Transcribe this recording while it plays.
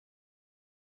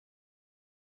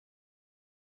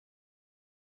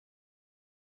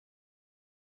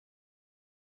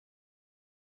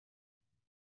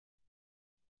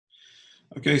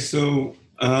Okay, so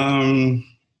hello.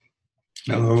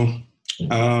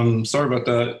 Sorry about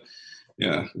that.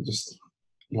 Yeah, just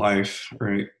life,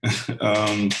 right?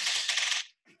 um,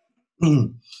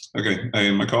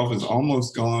 okay, my cough is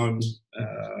almost gone.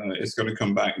 It's going to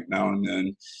come back now and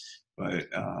then, but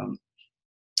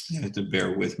you have to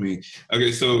bear with me.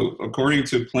 Okay, so according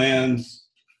to plans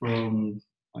from,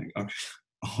 like, okay,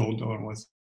 hold on one second.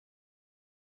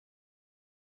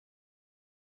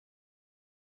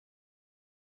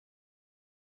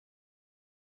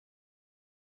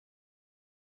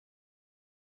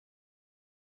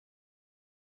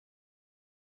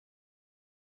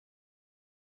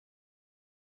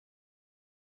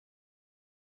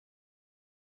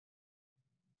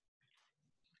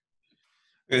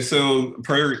 Okay, so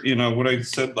prior, what I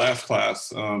said last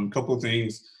class, a couple of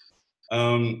things.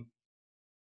 Um,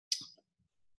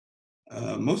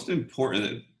 Most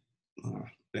important, a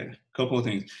couple of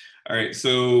things. All right,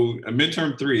 so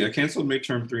midterm three, I canceled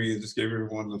midterm three and just gave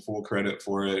everyone the full credit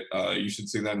for it. You should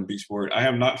see that in Beachboard. I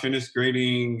have not finished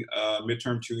grading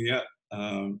midterm two yet.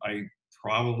 I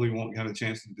probably won't get a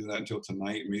chance to do that until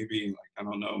tonight, maybe. Like, I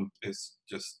don't know. It's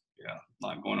just, yeah, a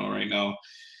lot going on right now.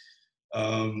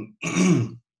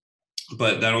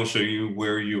 But that'll show you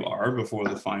where you are before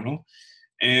the final.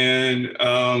 And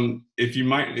if you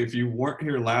weren't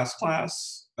here last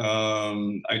class,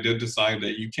 I did decide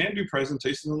that you can do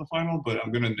presentations on the final, but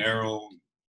I'm going to narrow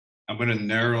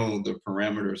the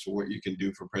parameters for what you can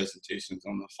do for presentations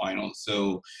on the final.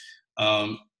 So,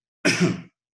 um,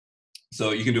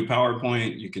 so you can do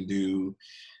PowerPoint, you can do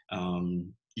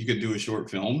a short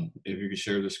film if you could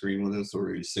share the screen with us,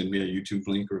 or you send me a YouTube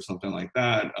link or something like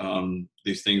that.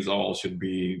 These things all should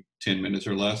be 10 minutes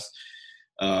or less.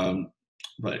 And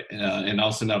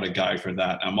I'll send out a guide for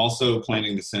that. I'm also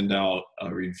planning to send out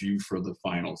a review for the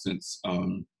final, since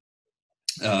the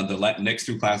next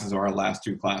two classes are our last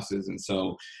two classes. And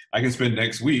so I can spend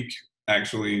next week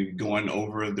actually going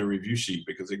over the review sheet,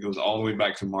 because it goes all the way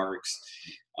back to marks.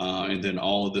 And then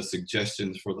all of the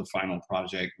suggestions for the final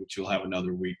project, which you'll have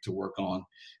another week to work on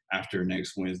after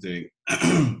next Wednesday.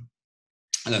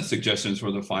 And the suggestions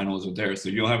for the finals are there. So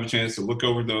you'll have a chance to look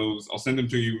over those. I'll send them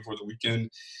to you before the weekend.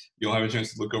 You'll have a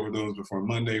chance to look over those before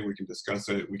Monday. We can discuss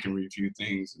it. We can review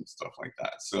things and stuff like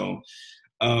that. So,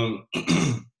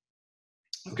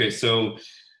 okay, so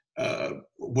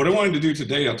what I wanted to do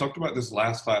today, I talked about this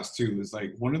last class too, is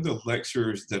like one of the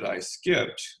lectures that I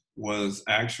skipped was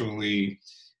actually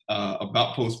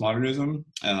about postmodernism.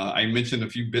 I mentioned a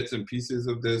few bits and pieces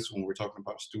of this when we're talking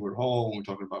about Stuart Hall, when we're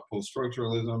talking about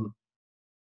post-structuralism.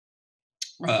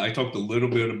 I talked a little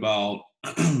bit about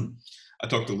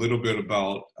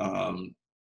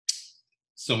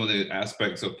some of the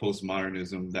aspects of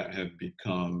postmodernism that have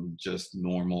become just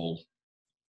normal,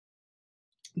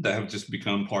 that have just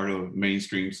become part of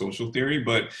mainstream social theory.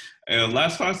 But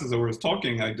last class, as I was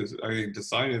talking, I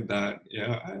decided that,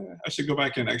 yeah, I should go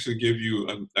back and actually give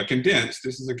you a condensed,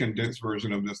 this is a condensed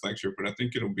version of this lecture, but I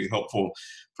think it'll be helpful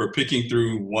for picking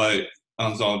through what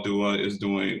Anzal Dua is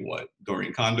doing, what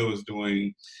Dorian Kondo is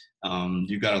doing.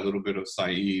 You got a little bit of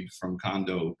Said from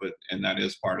Kondo, and that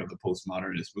is part of the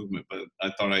postmodernist movement. But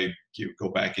I thought I'd go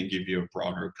back and give you a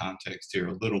broader context here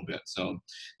a little bit. So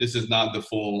this is not the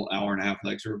full hour-and-a-half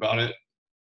lecture about it,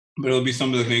 but it'll be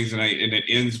some of the things, and it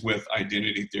ends with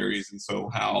identity theories, and so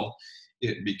how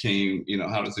it became,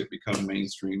 how does it become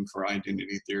mainstream for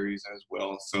identity theories as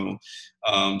well. So,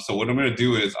 so what I'm going to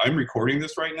do is I'm recording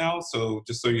this right now. So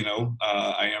just so you know,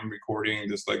 I am recording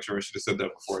this lecture. I should have said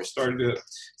that before I started it.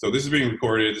 So this is being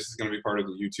recorded. This is going to be part of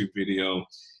the YouTube video,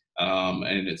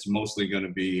 and it's mostly going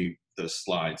to be the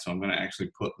slides. So I'm going to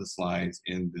actually put the slides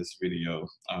in this video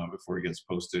before it gets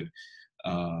posted.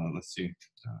 Let's see.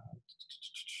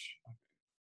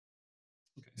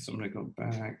 Okay, so I'm going to go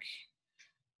back.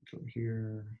 Go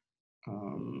here,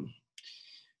 and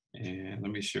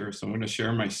let me share. So I'm going to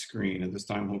share my screen, and this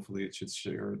time hopefully it should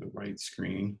share the right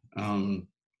screen. Okay,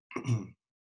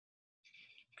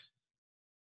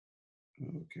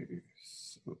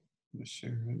 so I'm going to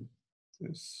share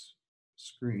this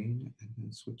screen and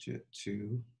then switch it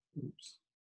to, oops,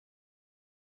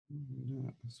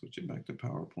 switch it back to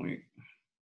PowerPoint.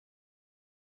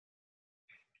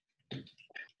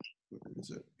 Where is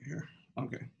it here?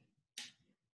 Okay.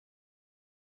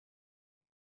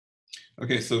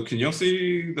 Okay, so can y'all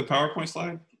see the PowerPoint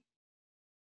slide?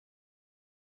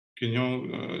 Can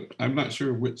y'all, I'm not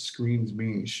sure which screen's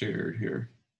being shared here.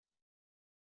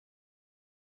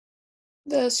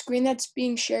 The screen that's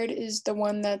being shared is the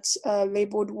one that's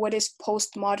labeled "What is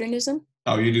postmodernism?"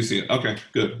 Oh, you do see it. Okay,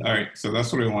 good. All right, so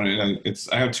that's what I wanted.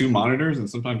 I have two monitors, and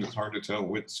sometimes it's hard to tell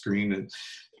which screen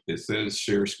It says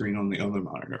share screen on the other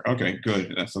monitor. Okay,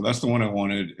 good. So that's the one I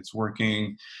wanted. It's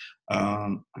working.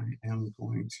 I am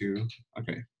going to,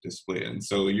 okay, display it. And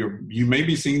so you may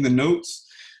be seeing the notes.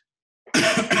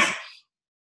 Let's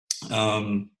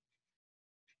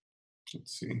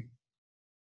see.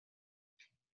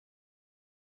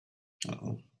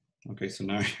 Uh-oh. Okay, so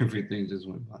now everything just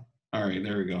went by. All right,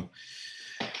 there we go.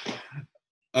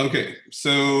 Okay,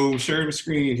 so share the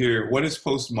screen here. What is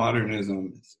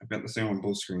postmodernism? I've got the same on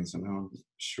both screens, so now I'm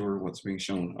sure what's being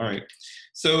shown. All right,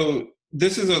 so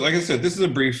this is like I said, this is a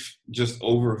brief just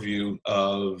overview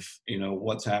of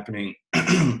what's happening.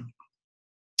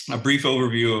 A brief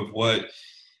overview of what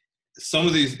some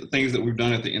of these things that we've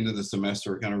done at the end of the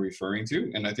semester are kind of referring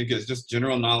to, and I think it's just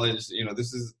general knowledge.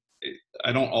 This is.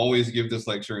 I don't always give this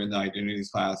lecture in the identities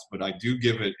class, but I do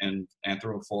give it in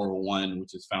Anthro 401,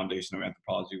 which is Foundation of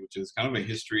Anthropology, which is kind of a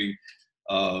history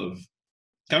of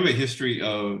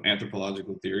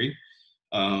anthropological theory.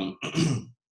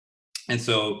 And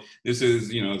so this is,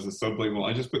 as a sublabel.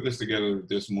 I just put this together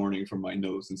this morning from my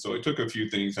notes, and so I took a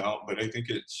few things out, but I think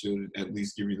it should at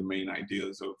least give you the main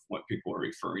ideas of what people are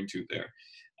referring to there.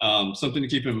 Something to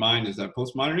keep in mind is that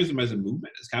postmodernism as a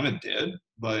movement is kind of dead,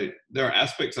 but there are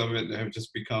aspects of it that have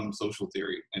just become social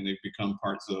theory, and they've become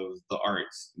parts of the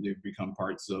arts. They've become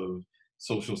parts of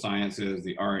social sciences,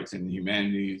 the arts, and the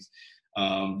humanities.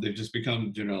 They've just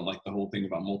become, like the whole thing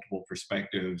about multiple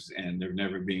perspectives, and there's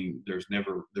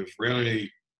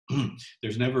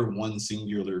never one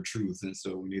singular truth. And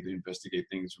so we need to investigate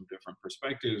things from different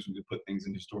perspectives. We need to put things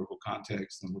in historical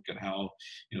context and look at how,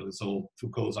 this whole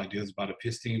Foucault's ideas about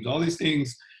epistemes, all these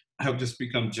things have just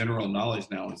become general knowledge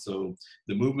now. And so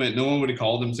the movement, no one would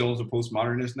call themselves a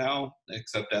postmodernist now,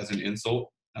 except as an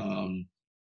insult.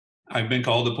 I've been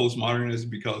called a postmodernist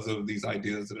because of these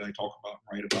ideas that I talk about,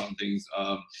 write about, and things.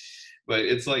 But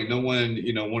it's like no one,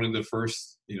 one of the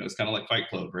first, it's kind of like Fight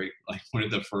Club, right? Like one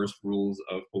of the first rules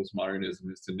of postmodernism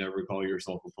is to never call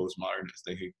yourself a postmodernist.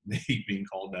 They hate being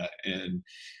called that. And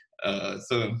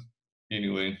so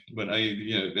anyway, but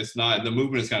it's not, the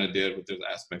movement is kind of dead, but there's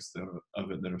aspects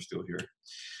of it that are still here.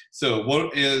 So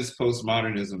what is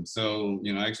postmodernism? So,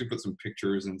 I actually put some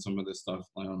pictures and some of this stuff.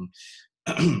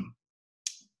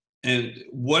 And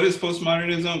what is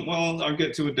postmodernism? Well, I'll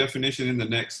get to a definition in the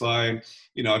next slide.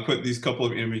 I put these couple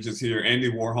of images here.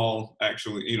 Andy Warhol,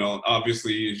 actually,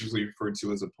 obviously is usually referred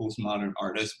to as a postmodern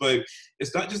artist, but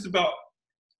it's not just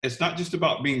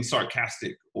about being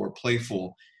sarcastic or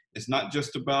playful. It's not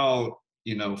just about,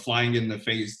 flying in the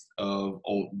face of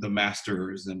the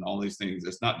masters and all these things.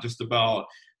 It's not just about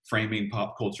framing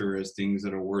pop culture as things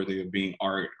that are worthy of being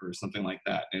art or something like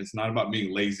that. And it's not about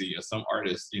being lazy. As some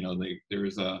artists,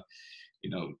 there's a,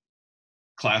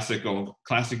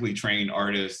 classically trained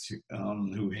artists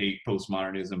who hate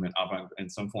postmodernism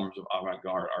and some forms of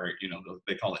avant-garde art.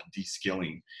 They call it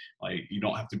de-skilling. Like, you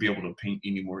don't have to be able to paint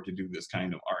anymore to do this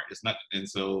kind of art. It's not, and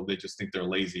so they just think they're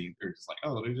lazy. They're just like,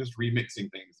 oh, they're just remixing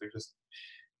things. They're just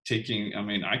taking.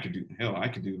 I could do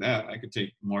that. I could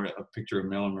take a picture of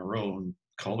Marilyn Monroe and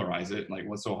colorize it. Like,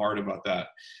 what's so hard about that?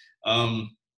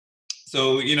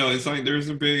 So, it's like there's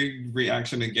a big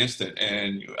reaction against it,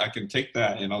 and I can take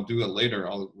that and I'll do it later.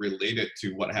 I'll relate it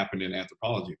to what happened in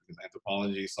anthropology, because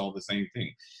anthropology saw the same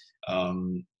thing.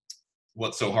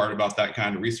 What's so hard about that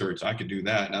kind of research? I could do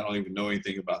that, and I don't even know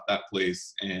anything about that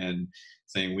place, and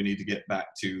saying we need to get back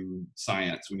to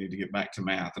science, we need to get back to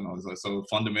math and all this. So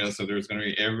fundamental, so there's going to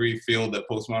be every field that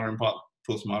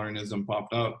postmodernism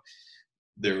popped up,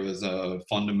 there was a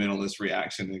fundamentalist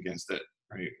reaction against it.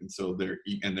 Right, and so they're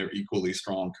equally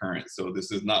strong currents. So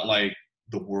this is not like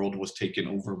the world was taken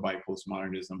over by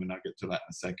postmodernism, and I'll get to that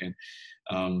in a second.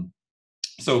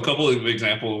 So a couple of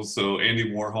examples. So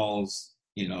Andy Warhol's,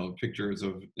 pictures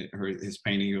of his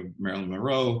painting of Marilyn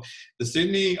Monroe, the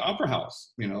Sydney Opera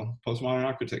House, postmodern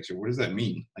architecture. What does that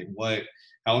mean? Like,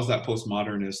 how is that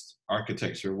postmodernist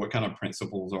architecture? What kind of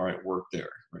principles are at work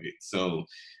there? Right. So,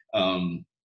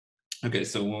 okay,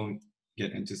 so we'll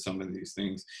get into some of these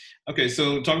things. Okay,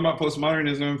 so talking about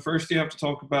postmodernism, first you have to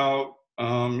talk about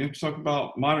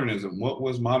modernism. What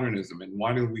was modernism, and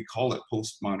why do we call it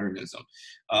postmodernism?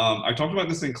 I talked about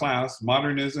this in class.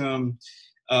 Modernism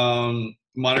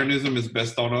is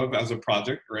best thought of as a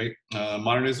project, right?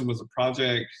 Modernism was a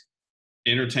project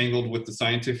intertangled with the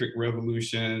scientific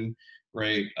revolution,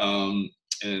 right?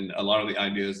 And a lot of the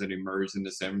ideas that emerged in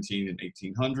the 17 and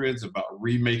 1800s about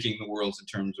remaking the world in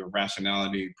terms of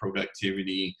rationality,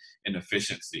 productivity, and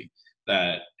efficiency.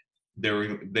 That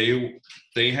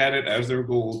they had it as their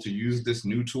goal to use this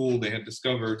new tool they had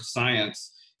discovered,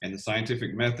 science and the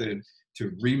scientific method,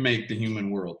 to remake the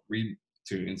human world,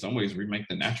 to, in some ways, remake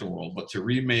the natural world, but to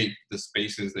remake the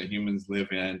spaces that humans live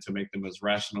in, to make them as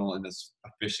rational and as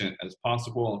efficient as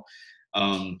possible.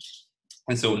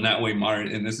 And so in that way, modern,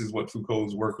 and this is what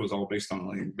Foucault's work was all based on.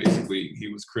 Like, basically,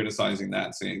 he was criticizing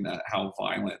that, saying that how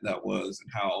violent that was,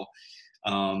 and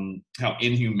how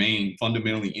inhumane,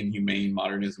 fundamentally inhumane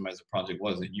modernism as a project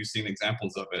was. And you've seen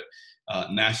examples of it.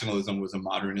 Nationalism was a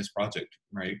modernist project,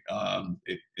 right?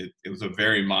 It was a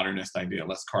very modernist idea.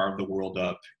 Let's carve the world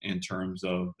up in terms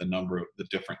of the number of the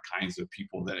different kinds of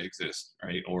people that exist,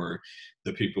 right? Or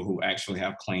the people who actually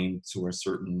have claim to a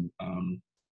certain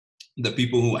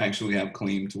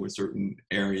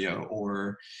area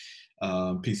or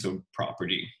piece of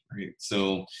property, right?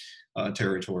 So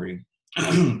territory.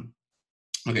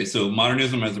 Okay, so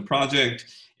modernism as a project,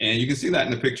 and you can see that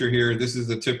in the picture here. This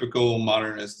is a typical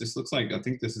modernist. This looks like, I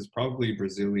think this is probably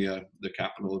Brasilia, the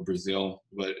capital of Brazil.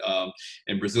 But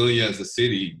and Brasilia as a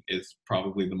city is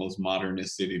probably the most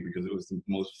modernist city because it was the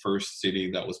most first city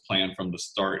that was planned from the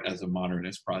start as a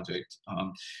modernist project.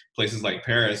 Places like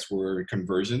Paris were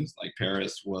conversions. Like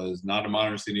Paris was not a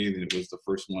modern city, and it was the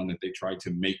first one that they tried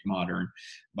to make modern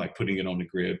by putting it on the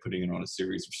grid, putting it on a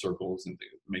series of circles and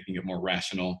making it more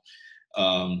rational.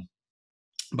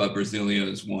 But Brasilia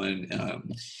is one,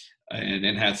 and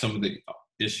it had some of the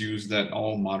issues that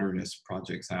all modernist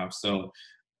projects have. So,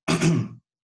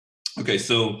 okay,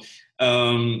 so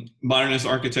modernist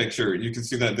architecture, you can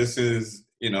see that this is,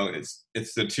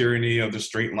 it's the tyranny of the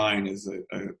straight line. It's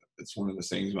one of the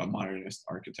things about modernist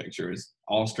architecture is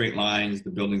all straight lines.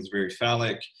 The building's very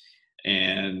phallic,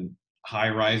 and high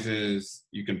rises.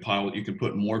 You can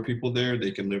put more people there.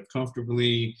 They can live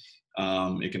comfortably.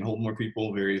 It can hold more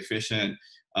people, very efficient.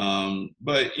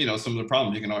 But some of the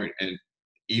problems you can already, and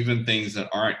even things that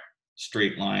aren't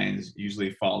straight lines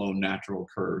usually follow natural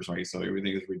curves, right? So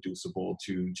everything is reducible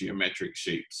to geometric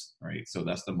shapes, right? So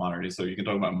that's the modernist. So you can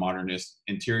talk about modernist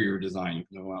interior design. You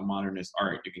can talk about modernist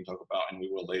art. You can talk about, and we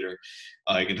will later,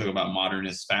 you can talk about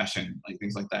modernist fashion, like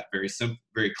things like that. Very simple,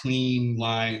 very clean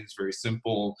lines, very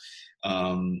simple,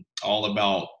 all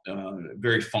about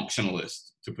very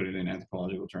functionalist, to put it in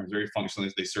anthropological terms, very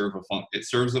functionalist. It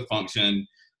serves a function.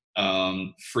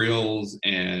 Frills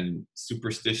and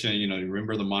superstition, you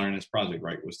remember the modernist project,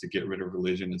 right, was to get rid of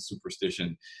religion and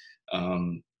superstition.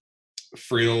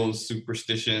 Frills,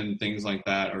 superstition, things like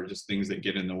that are just things that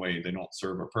get in the way. They don't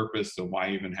serve a purpose, so why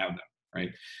even have them,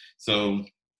 right? So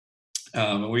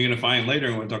what we're going to find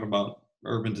later when we talk about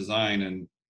urban design and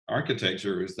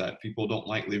architecture is that people don't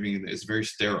like living in it's very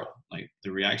sterile. Like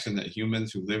the reaction that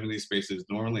humans who live in these spaces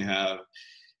normally have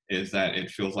is that it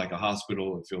feels like a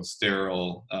hospital. It feels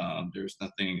sterile. There's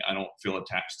nothing, I don't feel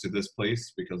attached to this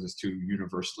place because it's too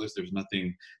universalist.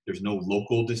 There's no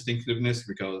local distinctiveness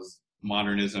because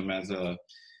modernism as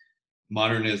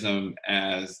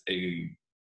a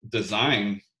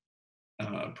design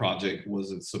project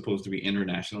was supposed to be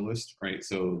internationalist, right?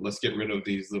 So let's get rid of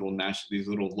these little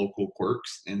local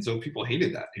quirks. And so people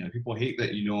hated that. People hate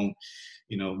that you don't,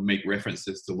 make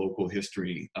references to local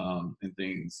history and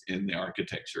things in the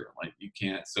architecture. Like you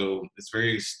can't. So it's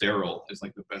very sterile. Is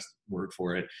like the best word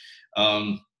for it.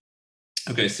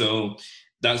 Okay, so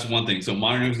that's one thing. So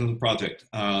modernism is a project.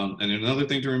 And another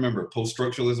thing to remember: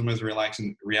 post-structuralism is a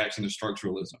reaction to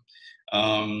structuralism.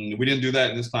 We didn't do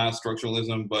that in this class,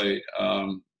 structuralism, but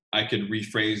I could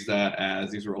rephrase that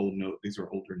as these are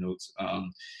older notes.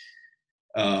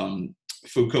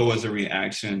 Foucault as a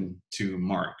reaction to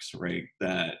Marx, right?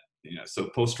 That so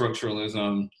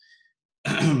post-structuralism,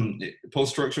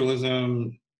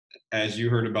 as you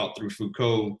heard about through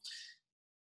Foucault,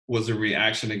 was a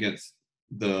reaction against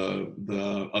the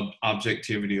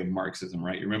objectivity of Marxism,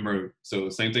 right? You remember, so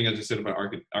same thing I just said about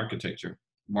architecture.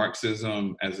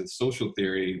 Marxism as a social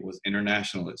theory was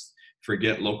internationalist.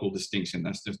 Forget local distinction.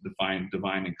 That's just divine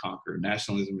and conquer.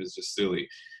 Nationalism is just silly.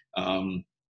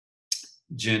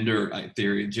 Gender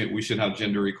theory, we should have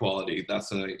gender equality.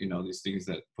 That's these things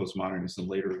that postmodernists and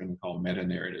later are going to call meta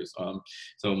narratives.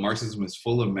 So Marxism is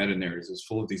full of meta narratives. It's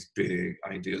full of these big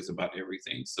ideas about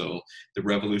everything. So the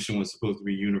revolution was supposed to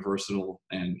be universal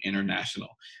and international.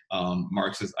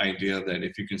 Marx's idea that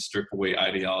if you can strip away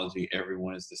ideology,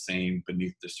 everyone is the same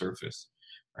beneath the surface,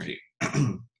 right?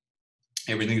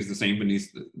 Everything is the same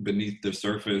beneath the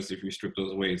surface if you strip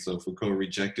those away. So Foucault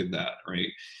rejected that,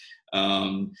 right?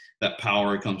 That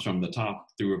power comes from the top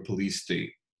through a police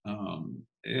state.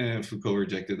 Foucault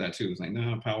rejected that too. It's like,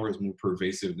 no, power is more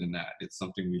pervasive than that. It's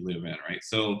something we live in, right?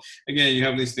 So again, you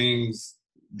have these things,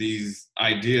 these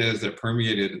ideas that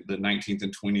permeated the 19th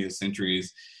and 20th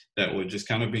centuries that were just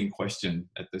kind of being questioned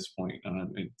at this point.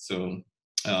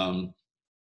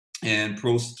 And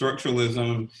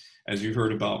post-structuralism, as you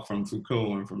heard about from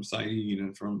Foucault and from Said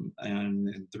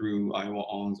and through Iowa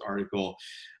Ong's article,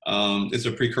 it's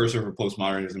a precursor for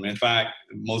postmodernism. In fact,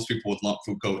 most people would lump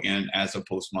Foucault in as a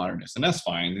postmodernist, and that's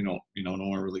fine. No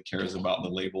one really cares about the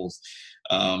labels.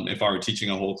 If I were teaching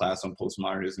a whole class on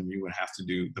postmodernism, you would have to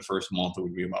do the first month it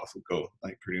would be about Foucault,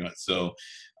 like pretty much. So,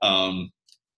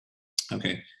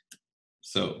 okay.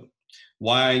 So,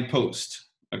 why post?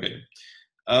 Okay.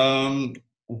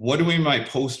 What do we mean by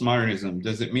postmodernism?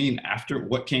 Does it mean after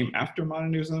what came after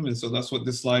modernism? And so that's what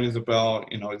this slide is about.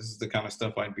 This is the kind of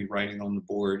stuff I'd be writing on the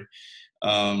board.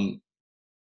 I'm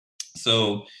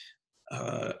going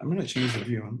to change the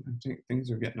view. I think things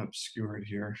are getting obscured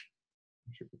here.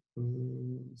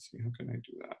 Let's see, how can I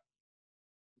do that?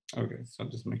 Okay, so I'll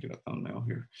just make it a thumbnail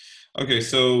here. Okay,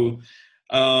 so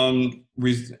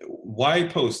why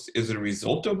post? Is it a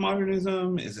result of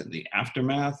modernism? Is it the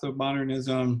aftermath of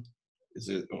modernism?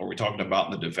 Are we talking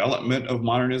about the development of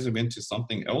modernism into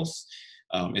something else?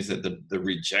 Is it the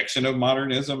rejection of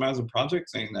modernism as a project,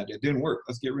 saying that it didn't work,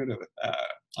 let's get rid of it?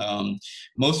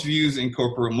 Most views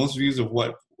of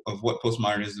what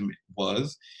postmodernism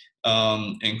was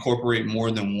incorporate more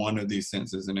than one of these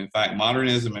senses. And in fact,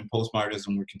 modernism and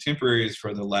postmodernism were contemporaries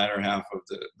for the later half of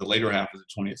the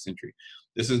 20th century.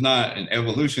 This is not an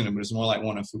evolution, but it's more like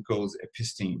one of Foucault's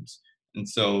epistemes. And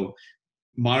so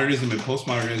modernism and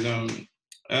postmodernism,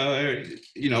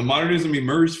 modernism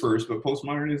emerged first, but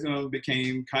postmodernism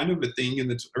became kind of a thing in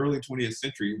the early 20th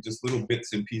century, just little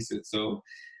bits and pieces. So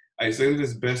I say that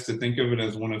it's best to think of it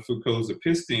as one of Foucault's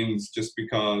epistemes, just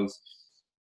because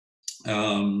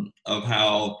of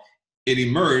how it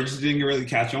emerged. It didn't really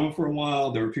catch on for a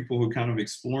while. There were people who kind of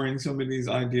exploring some of these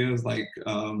ideas, like,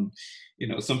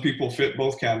 some people fit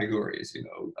both categories,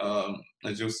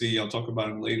 as you'll see, I'll talk about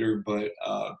him later, but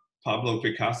Pablo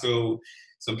Picasso,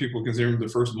 some people consider him the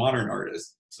first modern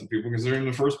artist. Some people consider him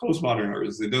the first postmodern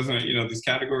artist. It doesn't, these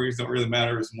categories don't really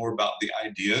matter. It's more about the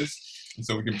ideas. And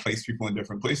so we can place people in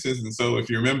different places. And so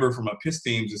if you remember from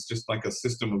epistemes, it's just like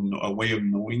a way of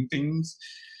knowing things.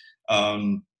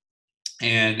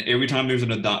 And every time there's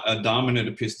a dominant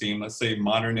episteme, let's say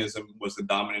modernism was the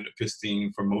dominant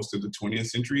episteme for most of the 20th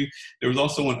century, there was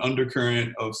also an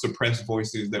undercurrent of suppressed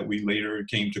voices that we later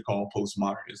came to call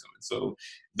postmodernism. And so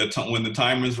when the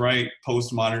time was right,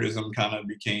 postmodernism kind of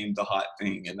became the hot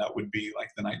thing, and that would be like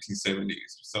the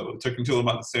 1970s. So it took until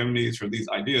about the 70s for these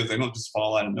ideas. They don't just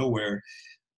fall out of nowhere.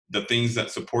 The things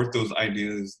that support those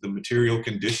ideas, the material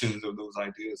conditions of those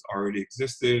ideas already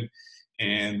existed,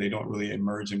 and they don't really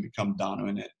emerge and become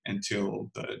dominant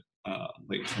until the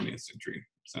late 20th century.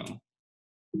 So,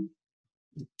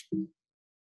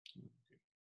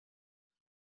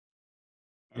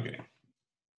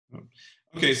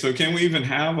 okay. So can we even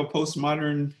have a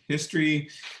postmodern history?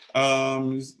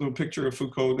 There's a little picture of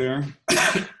Foucault there.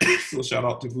 So shout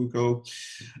out to Foucault.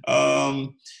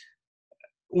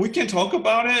 We can talk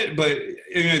about it, but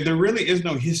there really is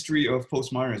no history of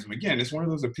postmodernism. Again, it's one of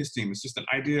those epistemes. It's just an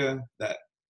idea that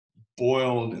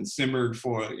boiled and simmered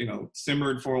for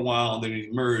a while, then it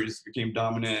emerged, became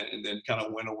dominant, and then kind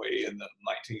of went away in the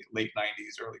late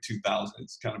 90s, early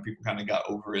 2000s. People kind of got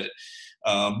over it.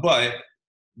 But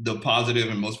the positive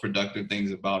and most productive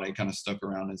things about it kind of stuck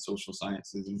around in social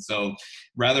sciences. And so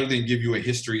rather than give you a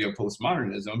history of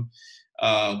postmodernism,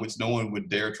 which no one would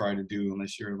dare try to do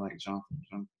unless you're like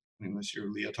unless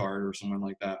you're Lyotard or someone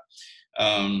like that.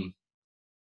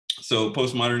 So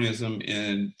postmodernism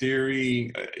in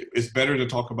theory, it's better to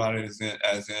talk about it as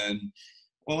in,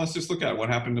 well, let's just look at what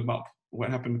happened to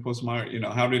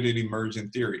postmodern, how did it emerge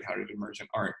in theory? How did it emerge in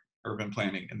art, urban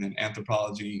planning, and then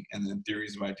anthropology, and then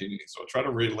theories of identity? So I'll try to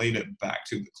relate it back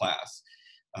to the class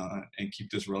and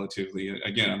keep this relatively,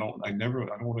 again, I don't want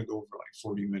to go over like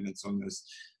 40 minutes on this.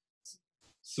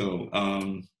 So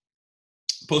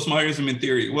postmodernism in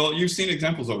theory. Well, you've seen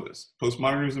examples of this.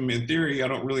 Postmodernism in theory, I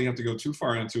don't really have to go too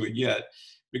far into it yet,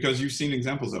 because you've seen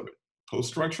examples of it.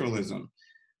 Post-structuralism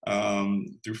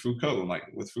through Foucault. Like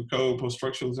with Foucault,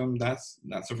 post-structuralism,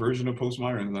 that's a version of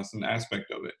postmodernism. That's an aspect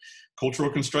of it.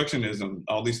 Cultural constructionism,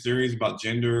 all these theories about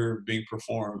gender being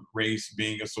performed, race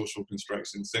being a social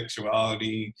construction,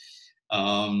 sexuality,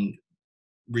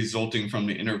 resulting from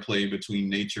the interplay between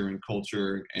nature and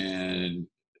culture, and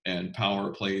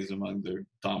power plays among the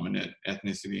dominant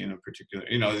ethnicity in a particular,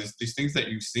 these things that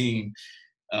you've seen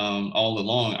all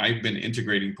along. I've been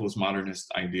integrating postmodernist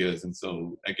ideas. And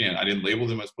so again, I didn't label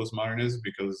them as postmodernists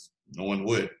because no one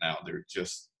would now. They're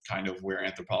just kind of where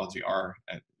anthropology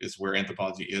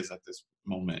is at this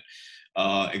moment.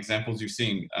 Examples you've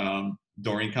seen,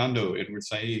 Doreen Kondo, Edward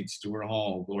Said, Stuart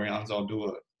Hall, Gloria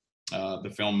Anzaldúa,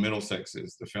 the film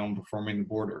Middlesexes, the film Performing the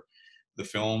Border. the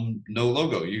film, no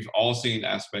logo. You've all seen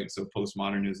aspects of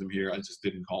postmodernism here. I just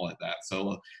didn't call it that.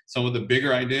 So some of the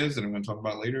bigger ideas that I'm going to talk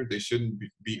about later, they shouldn't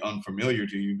be unfamiliar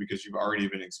to you because you've already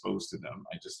been exposed to them.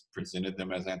 I just presented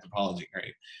them as anthropology,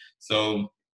 right?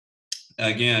 So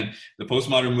again, the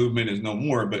postmodern movement is no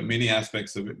more, but many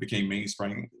aspects of it became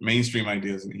mainstream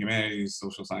ideas in the humanities,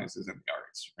 social sciences, and the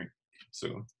arts, right?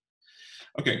 So,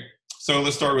 okay, so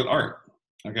let's start with art.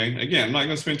 Okay, again, I'm not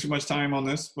going to spend too much time on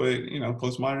this, but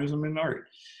postmodernism and art.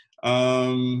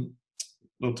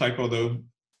 Little typo though.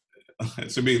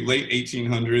 It should be late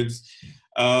 1800s.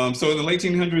 So in the late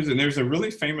 1800s, and there's a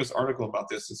really famous article about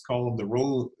this. It's called "The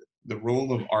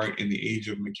Role of Art in the Age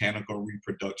of Mechanical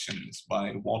Reproduction." It's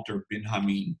by Walter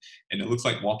Benjamin, and it looks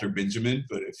like Walter Benjamin,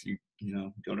 but if you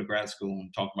go to grad school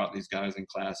and talk about these guys in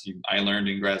class, I learned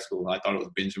in grad school I thought it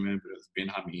was Benjamin, but it was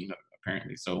Benjamin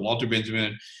apparently. So Walter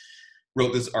Benjamin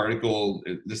wrote this article,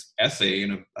 this essay,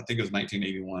 and I think it was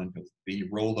 1981, "The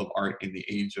Role of Art in the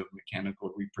Age of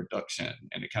Mechanical Reproduction,"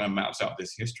 and it kind of maps out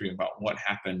this history about what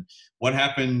happened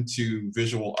to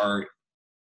visual art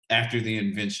after the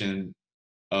invention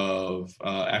of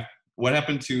what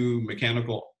happened to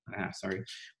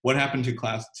what happened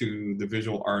to the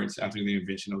visual arts after the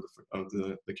invention of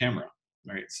the camera,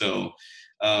 right? So,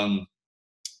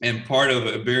 and part of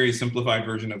a very simplified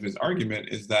version of his argument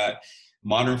is that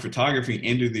modern photography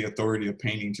ended the authority of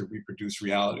painting to reproduce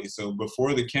reality. So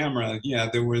before the camera, yeah,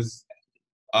 there was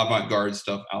avant-garde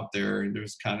stuff out there.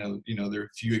 There's kind of, there are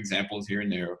a few examples here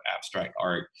and there of abstract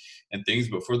art and things,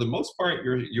 but for the most part,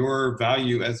 your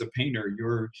value as a painter,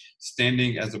 your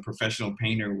standing as a professional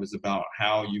painter was about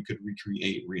how you could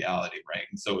recreate reality, right?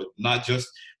 And so not just,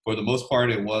 for the most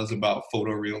part, it was about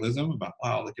photorealism, about,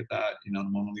 wow, look at that, the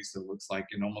Mona Lisa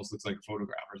almost looks like a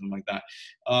photograph or something like that.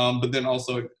 But then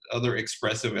also other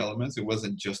expressive elements. It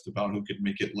wasn't just about who could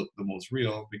make it look the most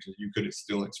real, because you could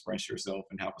still express yourself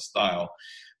and have a style.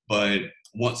 But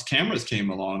once cameras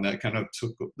came along, that kind of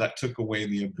took away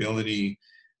the ability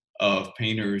of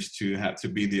painters to have to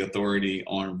be the authority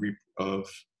of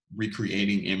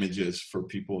recreating images for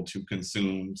people to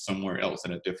consume somewhere else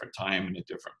in a different time, in a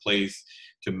different place,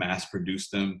 to mass produce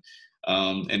them.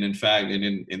 And in fact,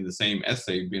 and in the same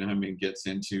essay, Benjamin gets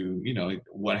into,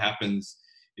 what happens,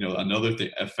 another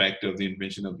effect of the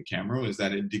invention of the camera is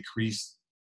that it decreased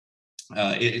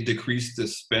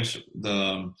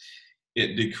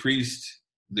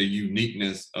the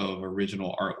uniqueness of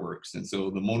original artworks. And so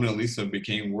the Mona Lisa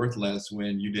became worthless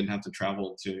when you didn't have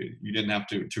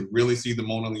to really see the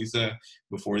Mona Lisa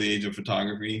before the age of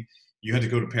photography. You had to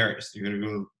go to Paris, you had to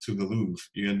go to the Louvre,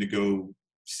 you had to go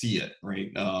see it,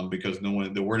 right? Because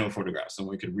there were no photographs.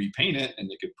 Someone could repaint it, and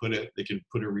they could put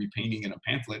a repainting in a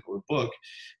pamphlet or a book,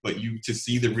 but to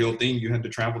see the real thing, you had to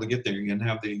travel to get there. You didn't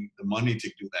have the money to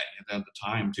do that. You had to have the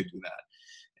time to do that.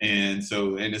 And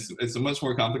so, and it's much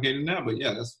more complicated now, but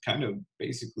yeah, that's kind of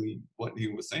basically what he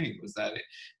was saying, was that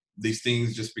these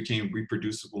things just became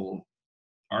reproducible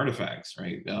artifacts,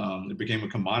 right? It became a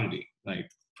commodity. Like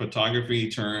photography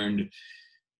turned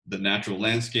the natural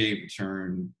landscape,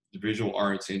 turned the visual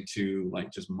arts into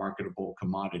like just marketable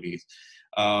commodities.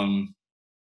 And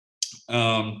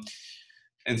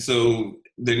so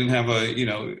they didn't have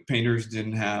painters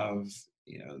didn't have,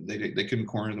 they couldn't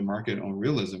corner the market on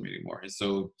realism anymore. And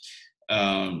so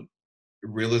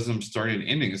realism started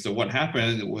ending. And so what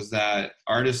happened was that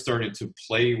artists started to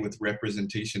play with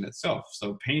representation itself.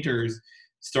 So painters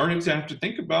started to have to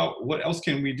think about, what else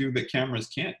can we do that cameras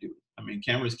can't do? I mean,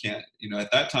 cameras can't,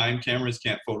 at that time, cameras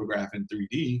can't photograph in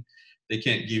 3D. They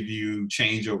can't give you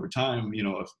change over time.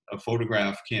 A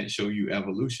photograph can't show you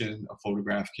evolution. A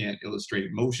photograph can't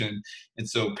illustrate motion. And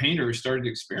so painters started to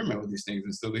experiment with these things.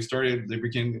 And so they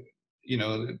became,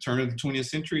 the turn of the 20th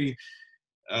century,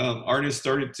 artists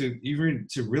started to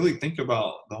really think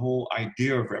about the whole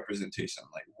idea of representation.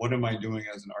 Like, what am I doing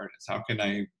as an artist? How can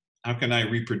I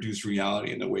reproduce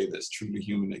reality in a way that's true to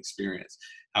human experience?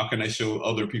 How can I show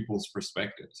other people's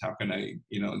perspectives? How can I,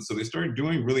 and so they started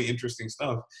doing really interesting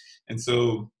stuff. And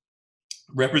so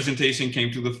representation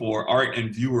came to the fore, art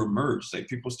and viewer merged. Like,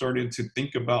 people started to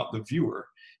think about the viewer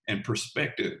and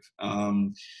perspective.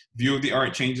 View of the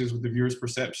art changes with the viewer's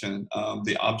perception.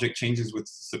 The object changes with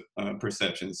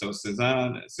perception. So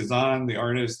Cézanne, the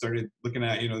artist, started looking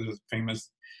at, this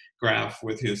famous graph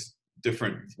with his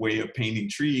different way of painting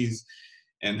trees,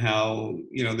 and how,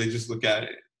 they just look at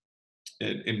it.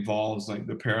 It involves like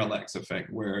the parallax effect,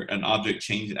 where an object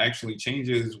actually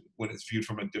changes when it's viewed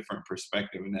from a different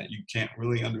perspective, and that you can't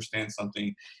really understand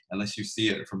something unless you see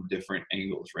it from different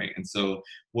angles, right? And so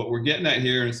what we're getting at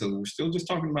here, and so we're still just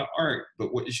talking about art,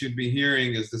 but what you should be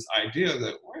hearing is this idea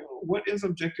that, well, what is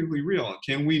objectively real?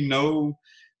 Can we know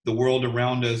the world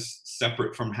around us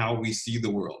separate from how we see the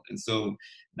world. And so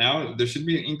now there should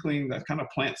be an inkling that kind of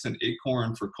plants an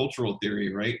acorn for cultural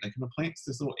theory, right? That kind of plants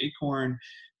this little acorn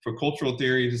for cultural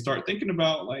theory to start thinking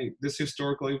about like this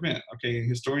historical event. Okay,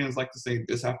 historians like to say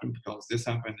this happened because this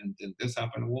happened and then this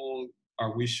happened. Well,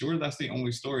 are we sure that's the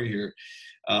only story here?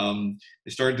 They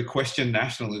started to question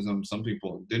nationalism. Some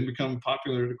people didn't become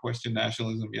popular to question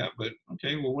nationalism yet, but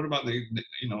okay, well, what about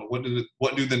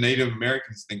what do the Native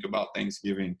Americans think about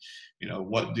Thanksgiving?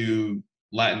 What do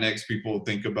Latinx people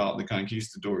think about the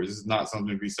conquistadors? This is not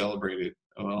something to be celebrated,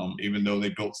 even though they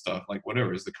built stuff. Like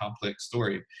whatever, it's the complex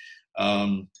story.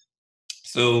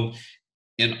 So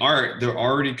in art, they're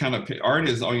already kind of, art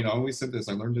is, I always said this,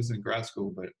 I learned this in grad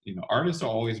school, but artists are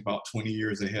always about 20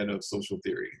 years ahead of social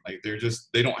theory. Like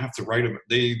they don't have to write about,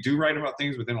 they do write about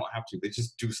things, but they don't have to, they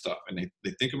just do stuff, and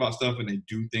they think about stuff and they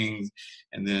do things.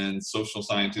 And then social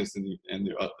scientists and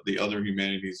the other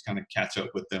humanities kind of catch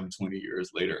up with them 20 years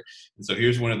later. And so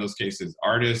here's one of those cases.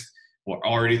 Artists were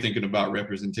already thinking about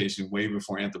representation way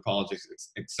before anthropologists,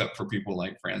 except for people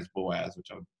like Franz Boas, which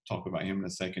I'll talk about him in a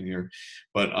second here.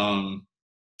 But,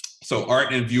 so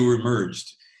art and viewer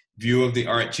merged. View of the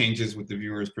art changes with the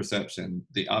viewer's perception.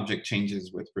 The object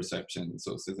changes with perception.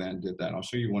 So Cezanne did that. I'll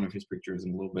show you one of his pictures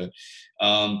in a little bit.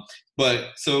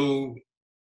 But so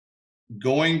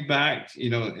going back,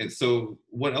 and so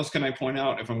what else can I point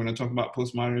out if I'm going to talk about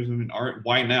postmodernism in art?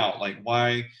 Why now? Like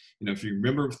why, if you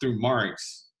remember through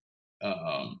Marx,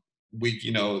 a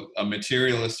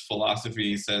materialist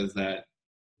philosophy says that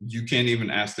you can't even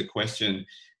ask the question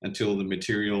until the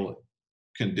material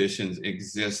conditions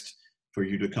exist for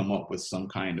you to come up with some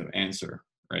kind of answer,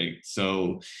 right?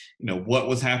 So, what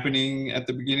was happening at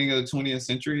the beginning of the 20th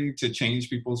century to change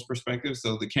people's perspectives?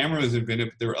 So the camera was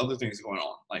invented, but there were other things going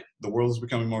on. Like the world is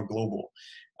becoming more global.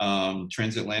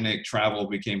 Transatlantic travel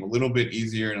became a little bit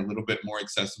easier and a little bit more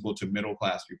accessible to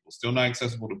middle-class people. Still not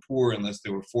accessible to poor unless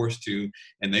they were forced to,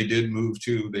 and they did move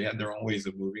too. They had their own ways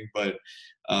of moving, but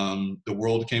the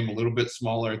world became a little bit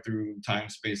smaller through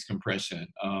time-space compression.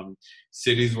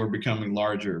 Cities were becoming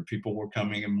larger. People were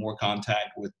coming in more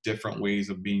contact with different ways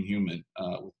of being human,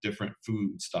 with different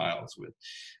food styles, with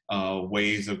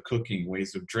ways of cooking,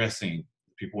 ways of dressing.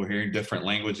 People were hearing different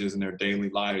languages in their daily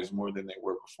lives more than they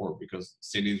were before, because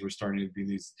cities were starting to be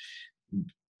these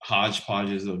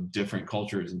hodgepodges of different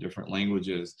cultures and different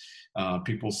languages.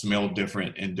 People smelled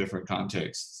different in different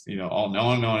contexts, on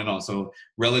and on and on. So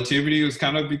relativity was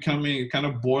kind of becoming, kind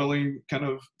of boiling, kind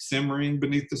of simmering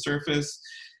beneath the surface.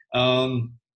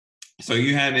 So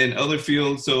you had in other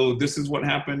fields, so this is what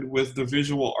happened with the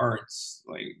visual arts.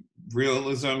 Like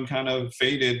realism kind of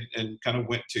faded and kind of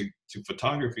went to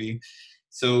photography.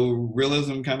 So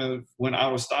realism kind of went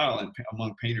out of style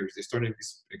among painters. They started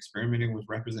experimenting with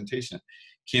representation.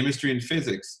 Chemistry and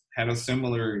physics had a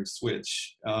similar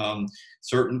switch.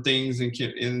 Certain things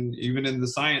even in the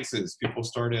sciences, people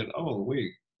started, oh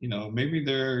wait, maybe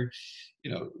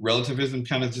relativism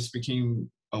kind of just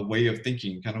became a way of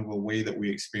thinking, kind of a way that we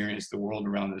experience the world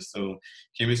around us. So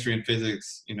chemistry and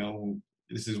physics,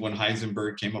 this is when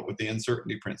Heisenberg came up with the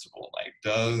uncertainty principle. Like,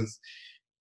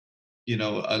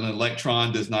 an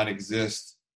electron does not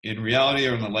exist in reality,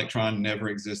 or an electron never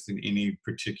exists in any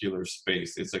particular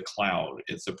space. It's a cloud.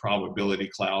 It's a probability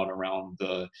cloud around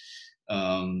the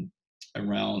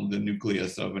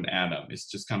nucleus of an atom.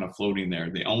 It's just kind of floating there.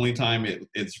 The only time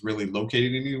it's really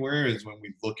located anywhere is when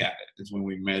we look at it, is when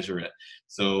we measure it.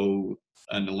 So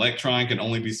an electron can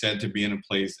only be said to be in a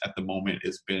place at the moment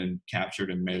it's been captured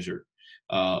and measured.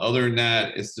 Other than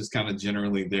that, it's just kind of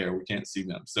generally there. We can't see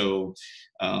them. So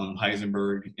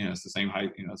Heisenberg, it's the same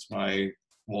height. That's why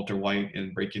Walter White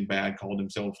in Breaking Bad called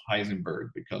himself Heisenberg,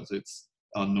 because it's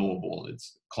unknowable,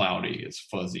 it's cloudy, it's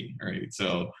fuzzy, right?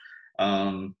 So,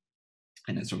 and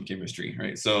it's from chemistry,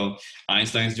 right? So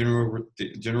Einstein's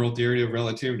general theory of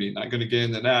relativity. Not going to get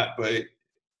into that, but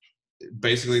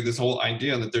basically this whole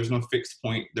idea that there's no fixed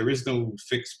point. There is no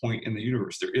fixed point in the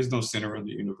universe. There is no center of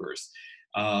the universe.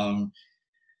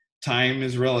 Time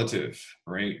is relative,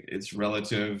 right? It's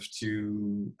relative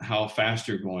to how fast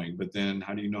you're going, but then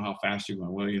how do you know how fast you're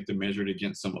going? Well, you have to measure it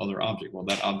against some other object. Well,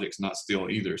 that object's not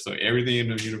still either. So everything in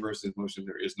the universe is motion.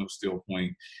 There is no still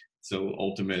point. So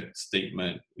ultimate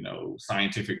statement,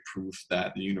 scientific proof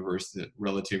that the universe, that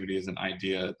relativity is an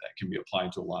idea that can be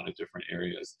applied to a lot of different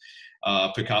areas.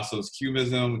 Picasso's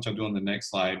Cubism, which I'll do on the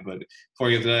next slide, but before I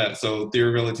get to that, so theory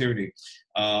of relativity.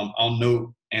 I'll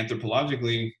note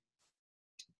anthropologically,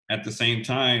 at the same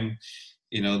time,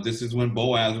 this is when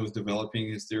Boas was developing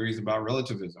his theories about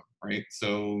relativism, right?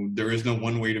 So there is no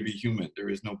one way to be human. There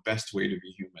is no best way to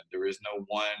be human. There is no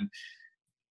one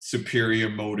superior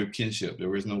mode of kinship. There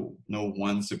was no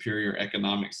one superior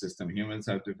economic system. Humans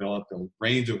have developed a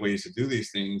range of ways to do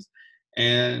these things,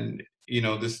 and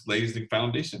this lays the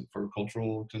foundation for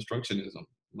cultural constructionism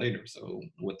later. So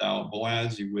without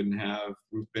Boaz, you wouldn't have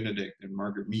Ruth Benedict and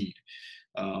Margaret Mead.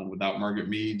 Without Margaret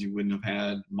Mead, you wouldn't have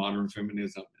had modern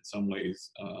feminism in some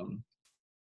ways.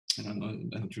 I don't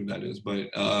know how true that is, but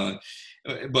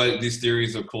these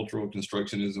theories of cultural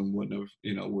constructionism wouldn't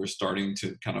have, were starting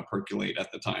to kind of percolate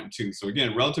at the time too. So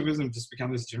again, relativism just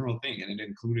became this general thing, and it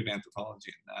included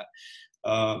anthropology in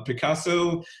that.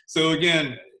 Picasso. So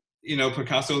again,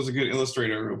 Picasso is a good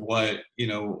illustrator of what,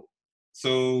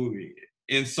 so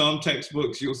in some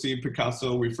textbooks, you'll see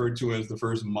Picasso referred to as the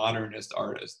first modernist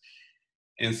artist.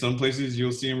 In some places,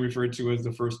 you'll see him referred to as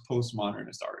the first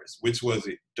postmodernist artist. Which was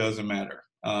it? Doesn't matter.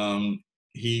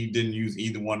 He didn't use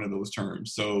either one of those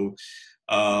terms. So,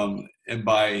 and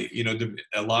by,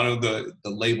 a lot of the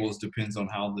labels depends on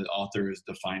how the author is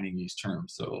defining these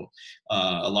terms. So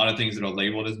a lot of things that are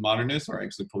labeled as modernist are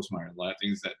actually postmodern. A lot of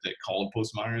things that called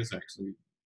postmodernist actually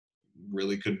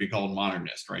really could be called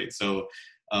modernist, right? So,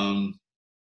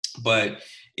 but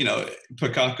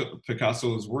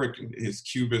Picasso's work, his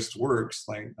Cubist works,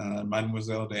 like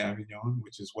Mademoiselle d'Avignon,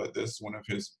 which is one of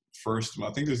his first,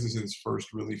 I think this is his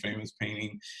first really famous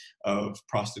painting of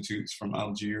prostitutes from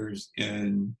Algiers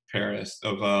in Paris,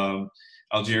 of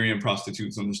Algerian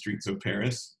prostitutes on the streets of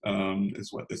Paris,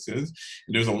 is what this is.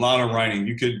 And there's a lot of writing.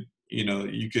 You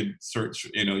could search,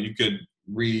 you could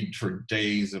read for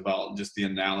days about just the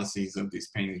analyses of these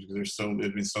paintings, because there's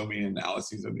been so many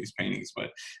analyses of these paintings, but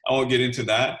I won't get into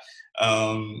that.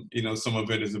 Some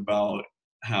of it is about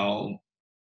how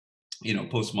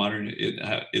postmodern,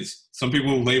 it's some people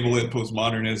who label it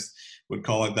postmodernist would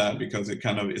call it that because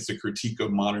it's a critique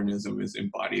of modernism is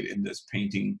embodied in this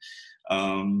painting,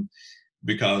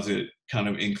 because it kind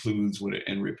of includes what it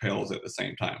and repels at the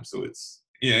same time. So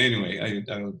anyway, I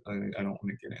don't want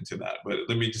to get into that, but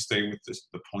let me just stay with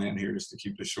the plan here just to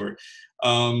keep this short.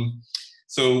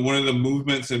 So one of the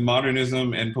movements in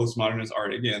modernism and postmodernist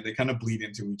art, again, they kind of bleed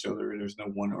into each other. There's no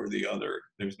one or the other.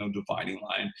 There's no dividing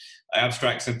line.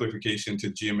 Abstract simplification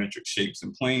to geometric shapes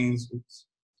and planes.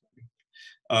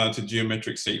 To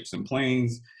geometric shapes and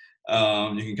planes.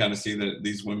 You can kind of see that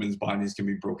these women's bodies can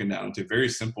be broken down into very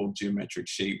simple geometric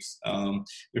shapes.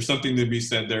 There's something to be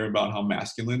said there about how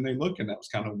masculine they look, and that was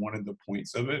kind of one of the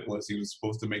points of it, was he was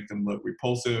supposed to make them look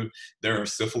repulsive. There are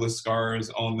syphilis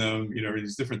scars on them,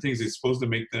 these different things. He's supposed to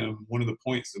make them, one of the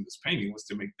points of this painting was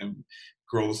to make them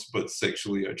gross but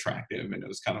sexually attractive, and it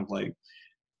was kind of like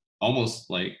almost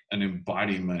like an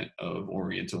embodiment of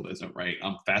Orientalism, right?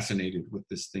 I'm fascinated with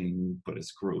this thing, but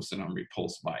it's gross and I'm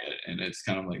repulsed by it. And it's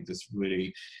kind of like this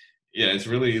really, it's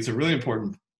a really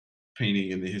important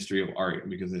painting in the history of art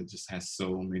because it just has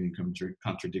so many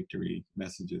contradictory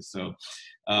messages. So,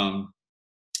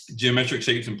 geometric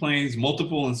shapes and planes,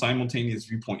 multiple and simultaneous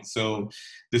viewpoints. So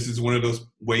this is one of those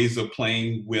ways of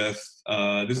playing with,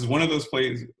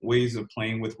 ways of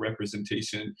playing with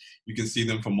representation. You can see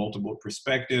them from multiple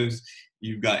perspectives.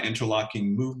 You've got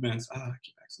interlocking movements.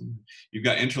 You've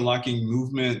got interlocking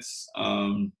movements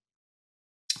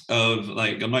of,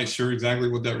 like, I'm not sure exactly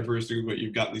what that refers to, but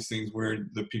you've got these things where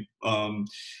the people,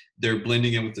 they're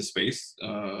blending in with the space.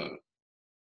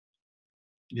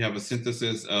 You have a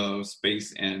synthesis of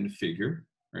space and figure,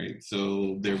 right?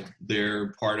 So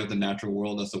they're part of the natural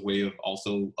world. That's a way of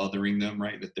also othering them,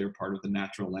 right? That they're part of the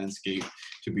natural landscape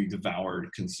to be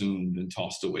devoured, consumed, and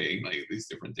tossed away, like these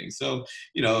different things. So,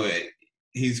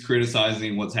 he's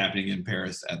criticizing what's happening in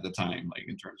Paris at the time, like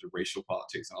in terms of racial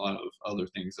politics and a lot of other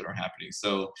things that are happening.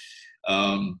 So,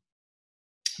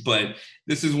 but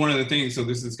this is one of the things. So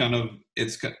this is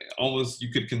it's almost,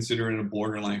 you could consider it a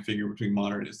borderline figure between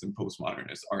modernist and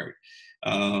postmodernist art.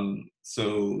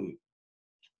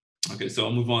 Okay, so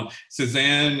I'll move on.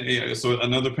 Cézanne, so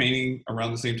another painting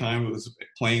around the same time, it was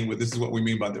playing with, this is what we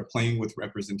mean by they're playing with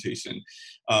representation.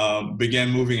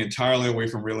 Began moving entirely away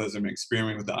from realism and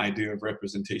experimenting with the idea of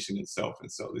representation itself.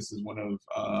 And so this is one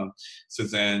of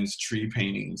Cézanne's tree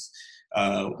paintings,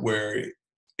 where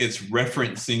it's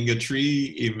referencing a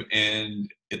tree and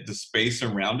the space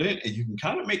around it, and you can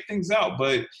kind of make things out,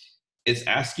 but it's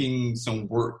asking some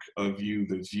work of you,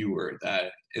 the viewer,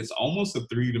 that it's almost a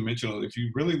three-dimensional. If you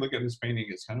really look at this painting,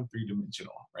 it's kind of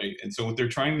three-dimensional, right? And so what they're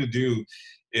trying to do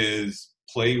is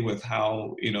play with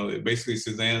how, basically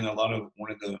Cézanne,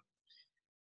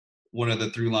 one of the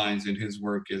through lines in his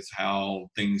work is how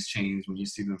things change when you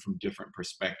see them from different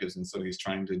perspectives. And so he's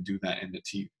trying to do that in the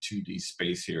 2D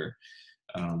space here.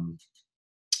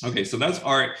 Okay, so that's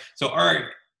art. So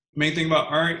art, main thing about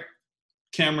art,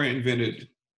 camera invented.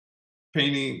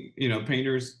 painting, you know,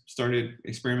 painters started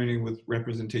experimenting with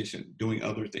representation, doing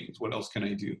other things. What else can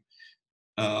I do?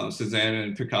 Cezanne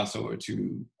and Picasso are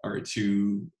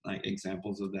two like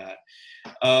examples of that.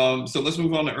 So let's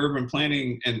move on to urban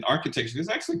planning and architecture. This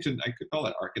actually I could call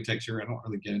it architecture. I don't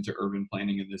really get into urban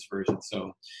planning in this version.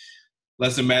 So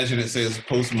let's imagine it says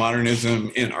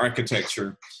postmodernism in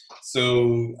architecture.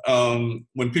 So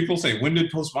when people say, when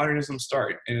did postmodernism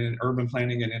start in urban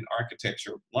planning and in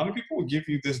architecture? A lot of people will give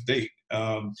you this date.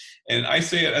 And I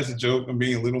say it as a joke. I'm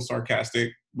being a little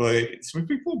sarcastic, but some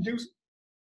people do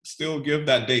still give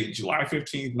that date, July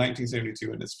 15th,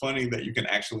 1972. And it's funny that you can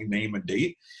actually name a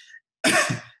date.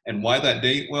 And why that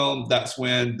date? Well, that's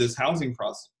when this housing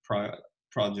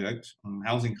project,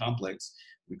 housing complex,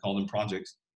 we call them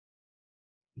projects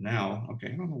now. Okay,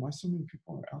 I don't know why so many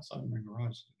people are outside of my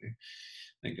garage today.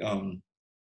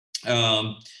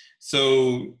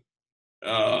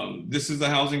 This is the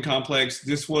housing complex.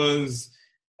 This was,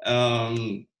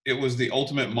 it was the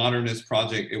ultimate modernist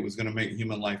project. It was going to make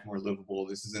human life more livable.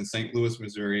 This is in St. Louis,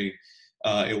 Missouri.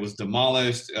 It was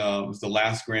demolished. It was the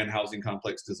last grand housing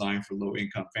complex designed for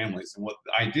low-income families. And what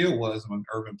the idea was among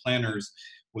urban planners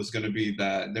was going to be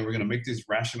that they were going to make these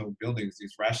rational buildings,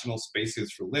 these rational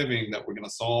spaces for living that were going to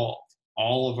solve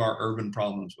all of our urban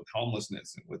problems with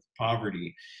homelessness and with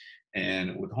poverty.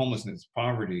 And with homelessness,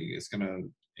 poverty, it's going to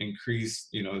increase,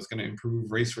 you know, it's going to improve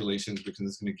race relations because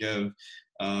it's going to give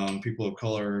people of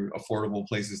color affordable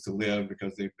places to live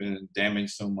because they've been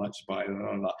damaged so much by blah,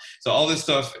 blah, blah. So all this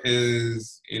stuff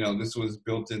is, you know, this was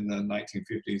built in the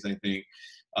 1950s, I think.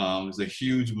 It was a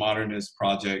huge modernist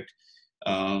project.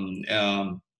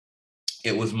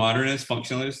 It was modernist,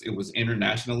 functionalist, it was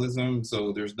internationalism.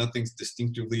 So there's nothing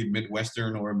distinctively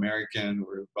Midwestern or American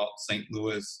or about St.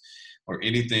 Louis or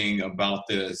anything about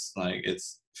this. Like,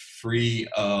 it's free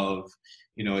of,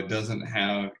 you know, it doesn't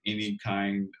have any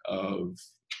kind of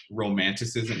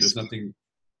romanticism. There's nothing.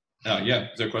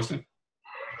 Yeah, is there a question?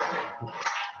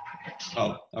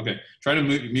 Oh, okay. Try to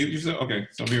mute yourself. Okay,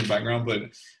 so I'm hearing background, but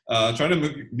try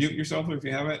to mute yourself if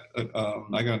you haven't.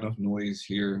 I got enough noise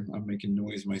here. I'm making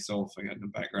noise myself. I got in the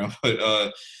background, but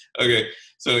okay.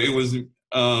 So it was.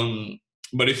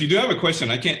 But if you do have a question,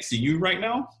 I can't see you right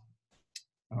now.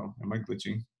 Oh, am I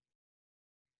glitching?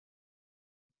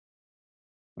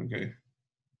 Okay.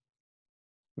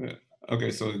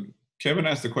 Okay, so Kevin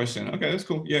asked the question. Okay, that's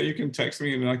cool. Yeah, you can text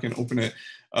me and I can open it.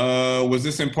 Was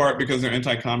this in part because they're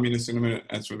anti-communist sentiment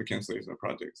as for the cancellation of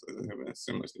projects?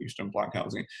 Similar to Eastern Bloc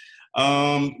housing.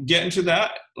 Get into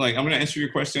that. Like, I'm going to answer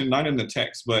your question, not in the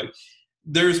text, but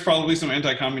there's probably some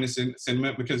anti-communist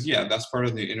sentiment because, yeah, that's part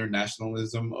of the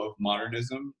internationalism of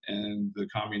modernism, and the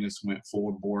communists went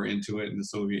full bore into it in the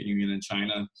Soviet Union and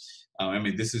China. I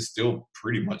mean, this is still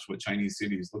pretty much what Chinese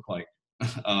cities look like.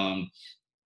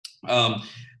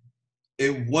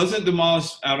 It wasn't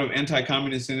demolished out of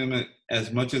anti-communist sentiment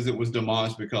as much as it was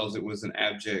demolished because it was an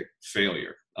abject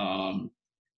failure.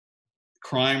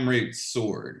 Crime rates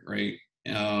soared, right?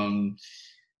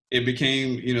 It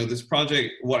became, you know, this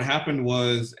project, what happened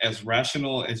was, as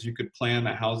rational as you could plan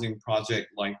a housing project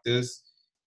like this,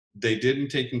 they didn't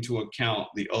take into account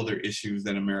the other issues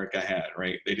that America had,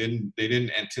 right? They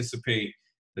didn't anticipate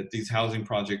that these housing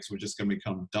projects were just going to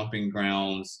become dumping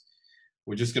grounds.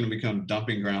 We're just going to become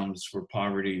dumping grounds for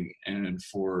poverty and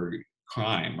for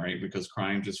crime, right? Because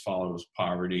crime just follows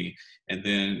poverty. And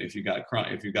then if you got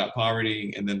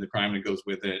poverty and then the crime that goes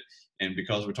with it, and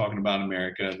because we're talking about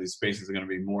America, these spaces are going to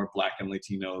be more Black and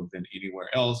Latino than anywhere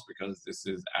else, because this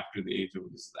is after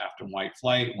white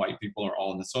flight. White people are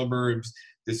all in the suburbs.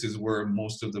 This is where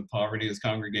most of the poverty is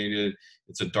congregated.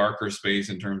 It's a darker space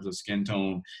in terms of skin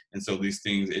tone. And so these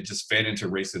things, it just fed into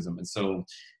racism. And so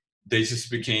they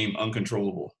just became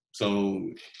uncontrollable. So,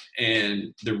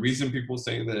 and the reason people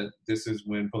say that this is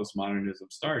when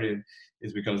postmodernism started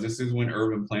is because this is when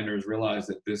urban planners realized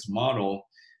that this model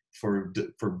for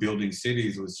building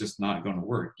cities was just not going to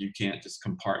work. You can't just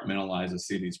compartmentalize a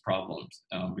city's problems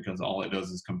because all it does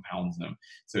is compounds them.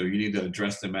 So you need to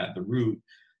address them at the root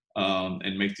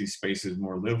and make these spaces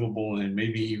more livable, and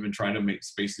maybe even try to make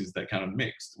spaces that kind of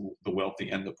mix the wealthy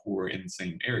and the poor in the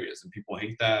same areas. And people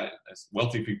hate that. As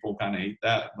wealthy people kind of hate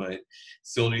that, but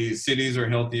still, these cities are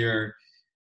healthier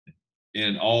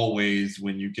in all ways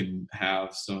when you can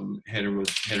have some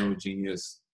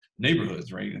heterogeneous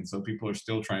neighborhoods, right? And so people are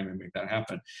still trying to make that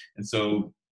happen. And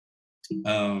so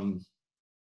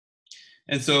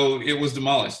it was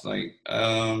demolished. Like,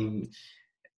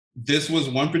 this was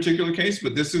one particular case,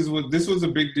 but this was a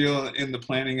big deal in the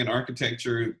planning and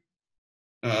architecture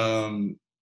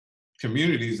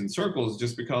communities and circles,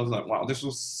 just because, like, wow, this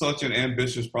was such an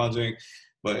ambitious project.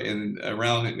 But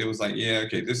around it, it was like, yeah,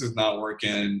 okay, this is not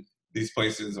working. These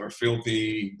places are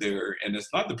filthy. And it's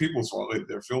not the people's fault.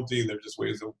 They're filthy. They're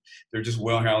just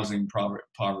well housing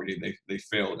poverty. They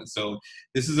failed. And so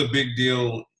this is a big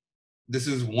deal. This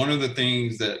is one of the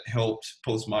things that helped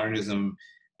postmodernism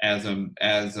as an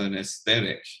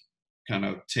aesthetic kind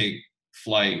of take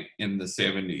flight in the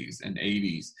 70s and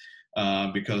 80s,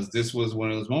 because this was one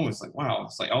of those moments like, wow,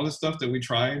 it's like all this stuff that we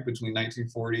tried between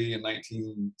 1940 and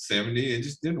 1970, it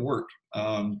just didn't work.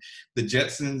 The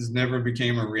Jetsons never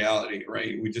became a reality,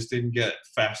 right? We just didn't get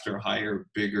faster, higher,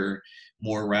 bigger,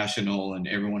 more rational, and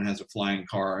everyone has a flying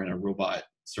car and a robot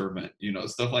servant,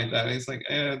 stuff like that. It's like,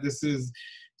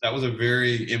 that was a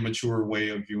very immature way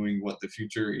of viewing what the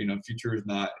future, future is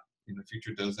not, the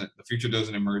future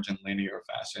doesn't emerge in linear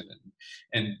fashion.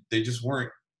 And they just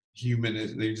weren't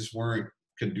human. They just weren't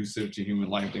conducive to human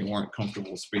life. They weren't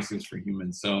comfortable spaces for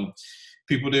humans. So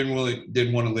people didn't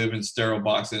want to live in sterile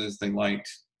boxes.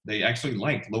 They actually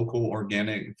liked local,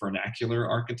 organic, vernacular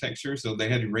architecture. So they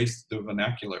had erased the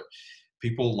vernacular.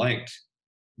 People liked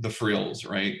the frills,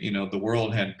 right? The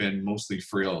world had been mostly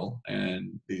frill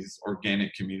and these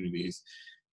organic communities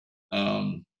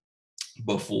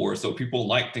before. So people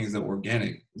like things that were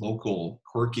organic, local,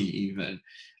 quirky even.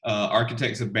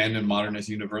 Architects abandoned modernist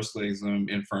universalism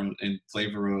in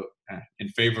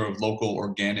favor of local,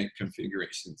 organic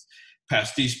configurations.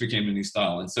 Pastiche became the new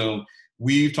style. And so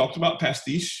we've talked about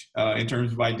pastiche in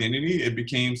terms of identity.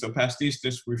 Pastiche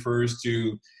just refers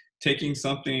to taking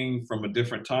something from a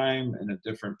different time and a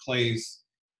different place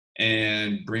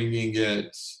and bringing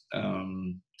it,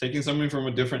 taking something from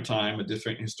a different time, a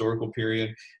different historical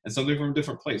period, and something from a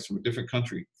different place, from a different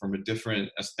country, from a different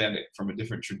aesthetic, from a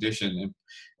different tradition,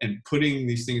 and putting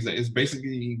these things that is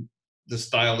basically the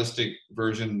stylistic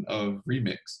version of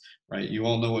remix, right? You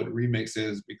all know what remix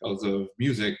is because of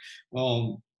music.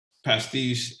 Well,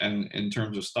 pastiche, and in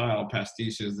terms of style,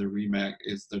 pastiche is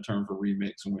the term for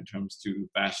remix when it comes to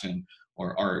fashion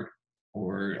or art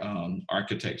or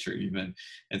architecture even.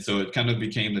 And so it kind of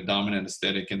became the dominant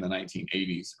aesthetic in the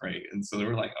 1980s, right? And so they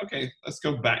were like, okay, let's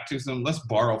go back to let's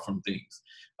borrow from things.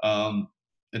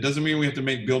 It doesn't mean we have to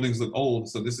make buildings look old.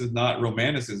 So this is not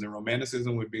romanticism.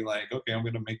 Romanticism would be like, okay, I'm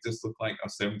going to make this look like a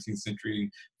 17th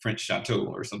century French chateau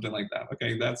or something like that.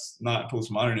 Okay, that's not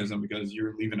postmodernism because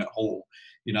you're leaving it whole.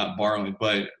 You're not borrowing.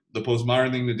 But the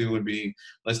postmodern thing to do would be,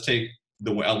 let's take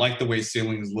I like the way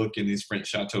ceilings look in these French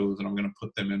chateaus, and I'm going to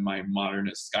put them in my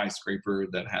modernist skyscraper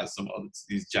that has some of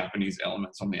these Japanese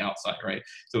elements on the outside, right?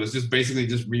 So it's just basically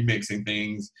just remixing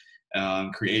things,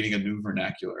 creating a new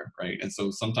vernacular, right? And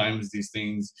so sometimes these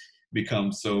things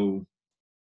become so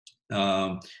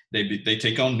they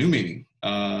take on new meaning.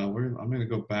 I'm going to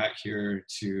go back here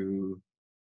to.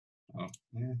 Oh,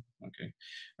 yeah, okay.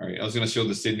 All right. I was going to show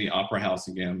the Sydney Opera House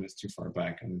again. It's too far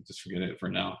back. I'm just forget it for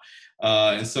now.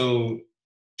 And so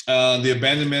the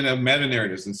abandonment of meta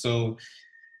narratives. And so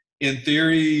in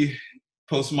theory,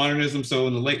 postmodernism, so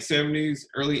in the late 70s,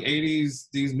 early 80s,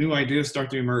 these new ideas start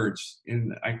to emerge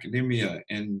in academia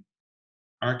and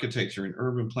architecture and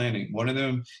urban planning. One of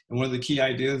the key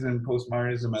ideas in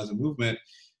postmodernism as a movement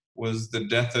was the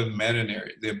death of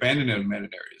meta-narrative, the abandonment of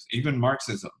meta-narratives, even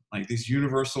Marxism, like these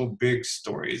universal big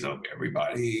stories of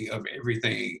everybody, of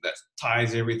everything that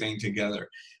ties everything together.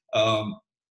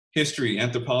 History,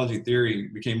 anthropology, theory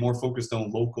became more focused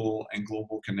on local and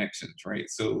global connections, right?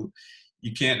 So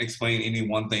you can't explain any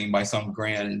one thing by some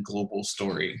grand global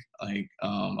story. Like,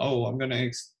 I'm gonna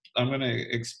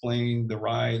explain the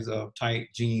rise of tight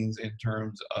jeans in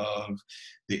terms of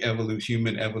the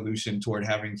human evolution toward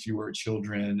having fewer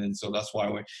children, and so that's why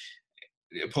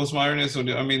postmodernists.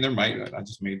 I mean, I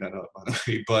just made that up, by the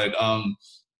way, but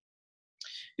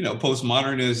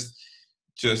postmodernists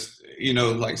just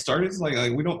like started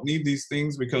like we don't need these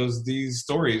things because these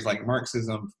stories like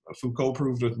Marxism, Foucault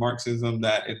proved with Marxism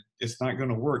that it's not going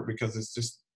to work because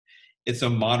it's a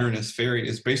modernist fairy.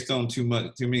 It's based on too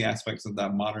many aspects of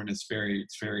that modernist fairy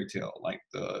tale, like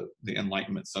the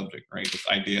Enlightenment subject, right? This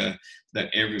idea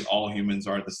that all humans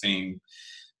are the same,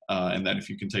 and that if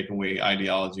you can take away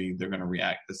ideology, they're going to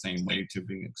react the same way to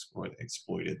being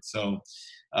exploited. So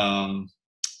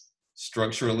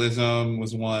structuralism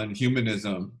was one.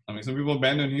 Humanism. I mean, some people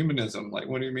abandon humanism. Like,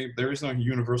 what do you mean? There is no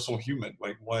universal human.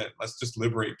 Like, what? Let's just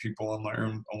liberate people on their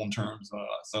own terms.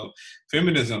 So,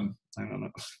 feminism. I don't know.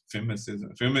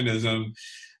 Feminism.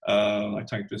 I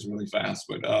typed this really fast,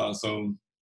 but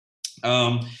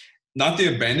not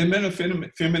the abandonment of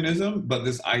feminism, but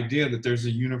this idea that there's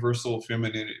a universal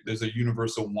femininity, there's a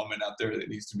universal woman out there that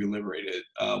needs to be liberated,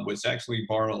 which actually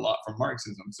borrowed a lot from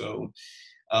Marxism. So.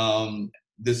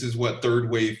 This is what third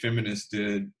wave feminists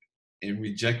did and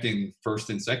rejecting first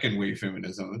and second wave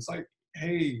feminism. It's like,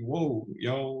 hey, whoa,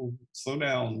 yo, slow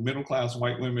down. Middle class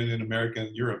white women in America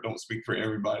and Europe don't speak for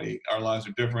everybody. Our lives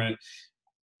are different.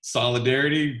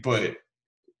 Solidarity, but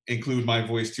include my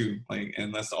voice too. Like,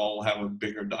 and let's all have a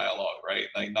bigger dialogue, right?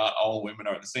 Like, not all women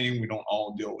are the same. We don't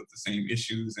all deal with the same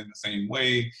issues in the same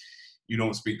way. You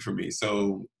don't speak for me.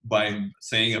 So by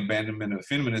saying abandonment of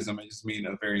feminism, I just mean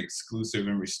a very exclusive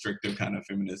and restrictive kind of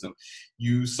feminism.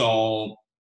 You saw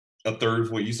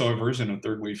you saw a version of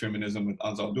third wave feminism with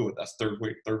Anzal Do It. That's third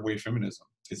wave feminism.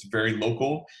 It's very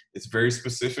local. It's very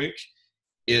specific.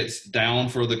 It's down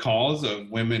for the cause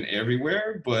of women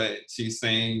everywhere, but she's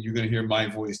saying you're going to hear my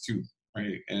voice too,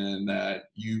 right? And that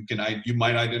you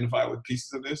might identify with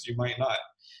pieces of this, you might not.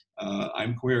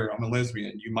 I'm queer, I'm a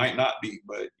lesbian. You might not be,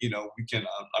 but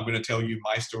I'm going to tell you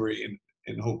my story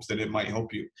in hopes that it might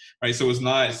help you, right? So it's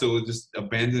just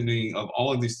abandoning of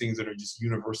all of these things that are just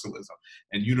universalism.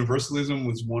 And universalism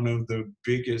was one of the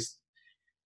biggest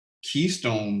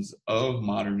keystones of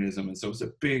modernism. And so it's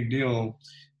a big deal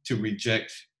to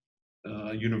reject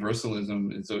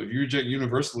universalism. And so if you reject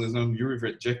universalism, you're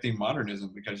rejecting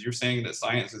modernism, because you're saying that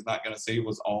science is not going to save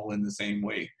us all in the same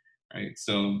way, right?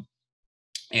 So,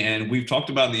 and we've talked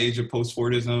about the age of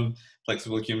post-Fordism,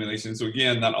 flexible accumulation. So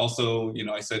again, that also,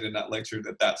 I said in that lecture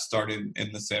that started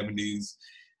in the 70s.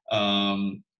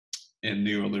 In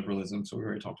neoliberalism. So we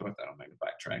already talked about that. I'm going to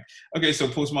backtrack. Okay, so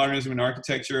postmodernism in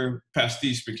architecture,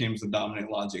 pastiche becomes the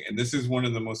dominant logic. And this is one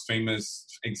of the most famous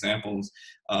examples.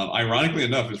 Ironically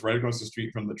enough, it's right across the street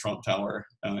from the Trump Tower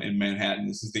in Manhattan.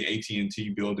 This is the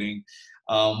AT&T building.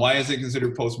 Why is it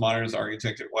considered postmodernist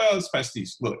architecture? Well, it's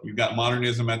pastiche. Look, you've got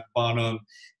modernism at the bottom,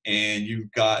 and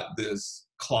you've got this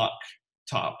clock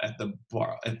top at the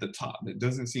top. It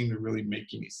doesn't seem to really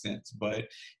make any sense, but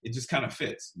it just kind of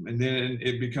fits. And then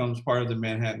it becomes part of the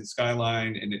Manhattan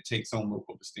skyline, and it takes on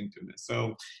local distinctiveness.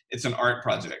 So it's an art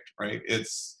project, right?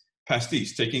 It's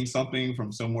pastiche, taking something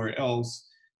from somewhere else.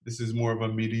 This is more of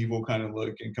a medieval kind of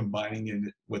look and combining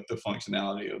it with the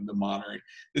functionality of the modern.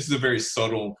 This is a very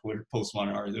subtle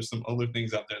postmodern art. There's some other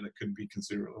things out there that could be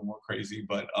considered a little more crazy,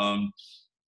 but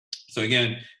so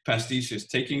again, pastiche is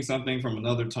taking something from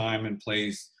another time and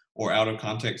place or out of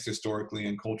context historically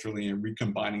and culturally and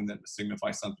recombining them to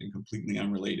signify something completely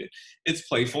unrelated. It's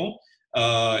playful.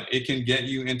 It can get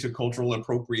you into cultural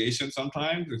appropriation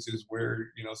sometimes, which is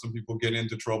where, some people get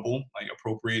into trouble, like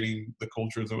appropriating the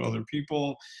cultures of other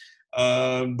people.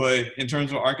 But in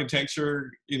terms of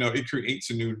architecture, it creates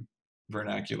a new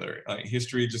vernacular.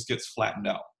 History just gets flattened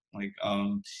out. Like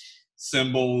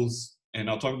symbols, and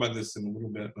I'll talk about this in a little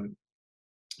bit, but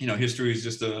history is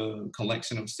just a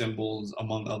collection of symbols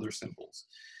among other symbols.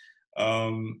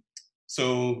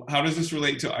 So how does this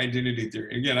relate to identity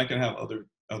theory? Again, I can have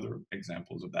other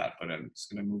examples of that, but I'm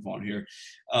just going to move on here.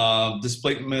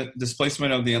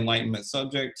 Displacement of the Enlightenment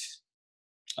subject.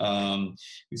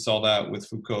 We saw that with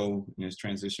Foucault in his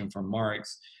transition from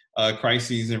Marx.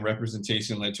 Crises in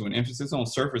representation led to an emphasis on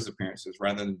surface appearances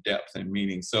rather than depth and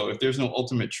meaning. So if there's no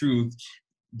ultimate truth,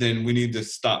 then we need to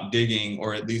stop digging,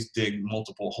 or at least dig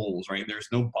multiple holes, right? There's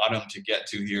no bottom to get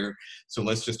to here. So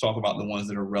let's just talk about the ones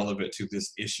that are relevant to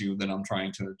this issue that I'm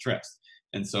trying to address.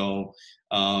 And so,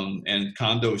 and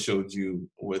Kondo showed you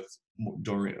with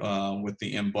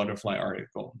the M. Butterfly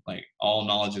article, like all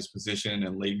knowledge is positioned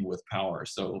and laden with power.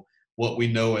 So what we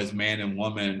know as man and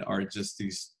woman are just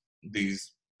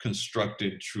these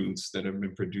constructed truths that have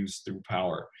been produced through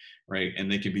power, right?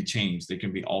 And they can be changed, they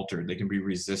can be altered, they can be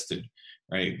resisted,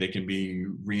 right? They can be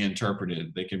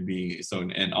reinterpreted, they can be,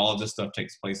 and all of this stuff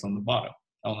takes place on the bottom,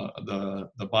 on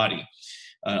the body.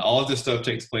 All of this stuff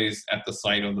takes place at the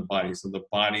site of the body. So the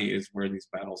body is where these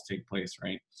battles take place,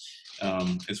 right?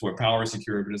 It's where power is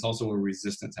secured, but it's also where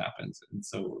resistance happens. And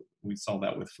so we saw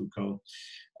that with Foucault.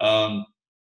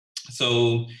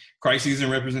 So crises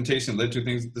in representation led to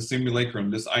things, the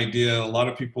simulacrum, this idea, a lot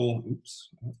of,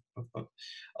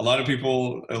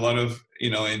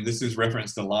 and this is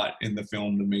referenced a lot in the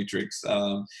film, The Matrix,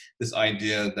 this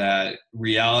idea that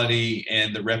reality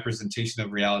and the representation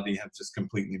of reality have just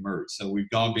completely merged. So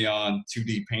we've gone beyond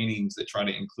 2D paintings that try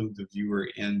to include the viewer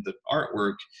in the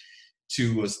artwork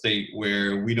to a state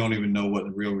where we don't even know what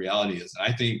the real reality is. And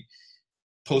I think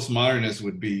postmodernists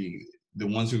would be the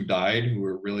ones who died, who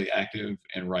were really active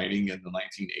in writing in the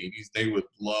 1980s. They would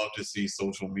love to see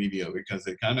social media, because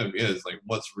it kind of is like,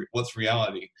 what's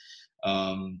reality?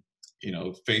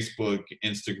 Facebook,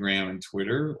 Instagram, and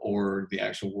Twitter, or the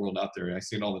actual world out there. I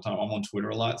see it all the time. I'm on Twitter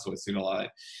a lot, so I see it a lot.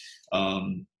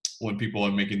 When people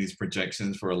are making these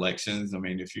projections for elections, I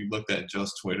mean, if you looked at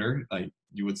just Twitter, like,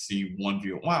 you would see one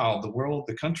view. Wow, the world,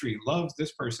 the country loves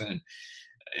this person.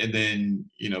 and then,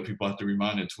 people have to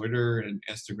remind that Twitter and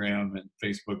Instagram and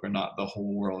Facebook are not the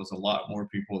whole world. There's a lot more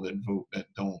people that vote that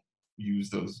don't use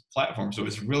those platforms. So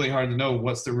it's really hard to know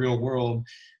what's the real world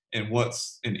and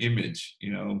what's an image,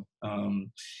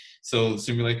 so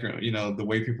simulacrum, the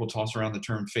way people toss around the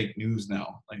term fake news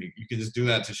now, like you can just do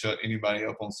that to shut anybody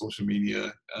up on social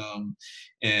media.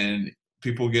 And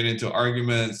people get into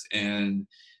arguments, and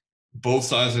both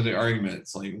sides of the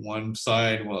arguments, like one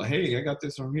side, well, hey, I got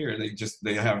this from here.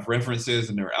 They have references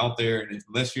and they're out there. And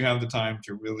unless you have the time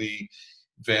to really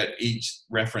vet each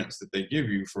reference that they give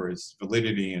you for its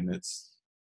validity and its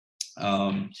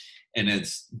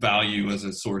value as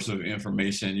a source of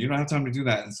information, you don't have time to do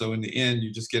that. And so in the end,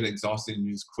 you just get exhausted and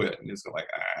you just quit and just go like,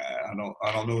 I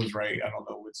don't know what's right. I don't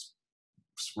know which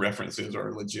references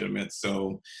are legitimate.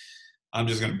 So I'm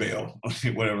just going to bail,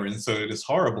 whatever. And so it is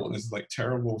horrible. And it's like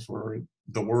terrible for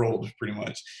the world, pretty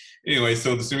much. Anyway,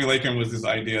 so the simulacrum was this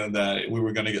idea that we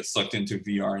were going to get sucked into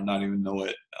VR and not even know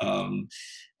it.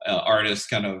 Artists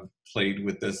kind of played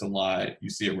with this a lot. You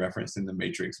see it referenced in the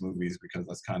Matrix movies because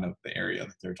that's kind of the area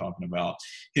that they're talking about.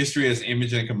 History as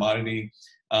image and commodity.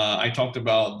 I talked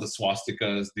about the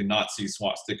swastikas, the Nazi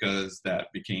swastikas that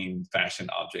became fashion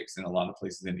objects in a lot of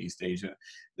places in East Asia.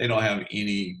 They don't have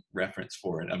any reference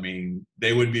for it. I mean,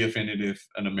 they would be offended if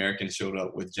an American showed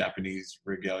up with Japanese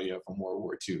regalia from World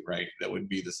War II, right? That would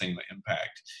be the same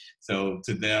impact. So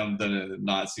to them, the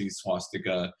Nazi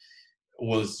swastika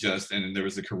was just, and there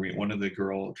was one of the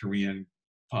Korean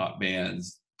pop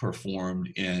bands performed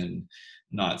in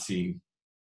Nazi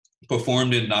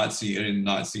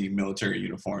military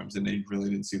uniforms, and they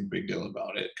really didn't see the big deal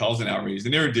about it, causing outrage.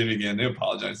 They never did it again. They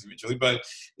apologized eventually, but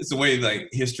it's the way, like,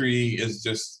 history is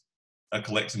just a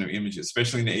collection of images,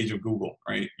 especially in the age of Google,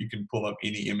 right? You can pull up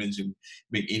any image and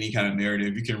make any kind of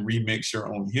narrative. You can remix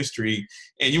your own history,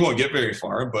 and you won't get very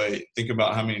far, but think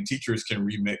about how many teachers can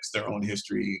remix their own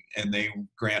history, and they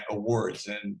grant awards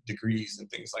and degrees and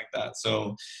things like that.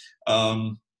 So,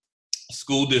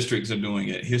 school districts are doing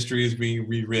it. History is being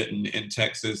rewritten in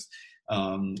Texas.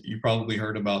 You probably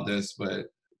heard about this, but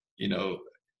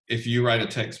if you write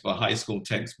a high school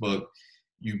textbook,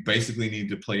 you basically need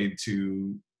to play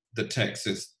to the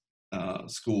Texas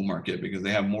school market because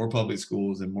they have more public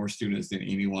schools and more students than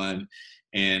anyone.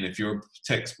 And if your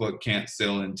textbook can't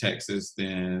sell in Texas,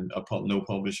 then no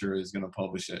publisher is going to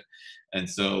publish it. And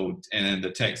so, and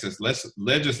the Texas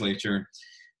legislature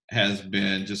has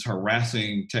been just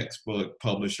harassing textbook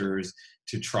publishers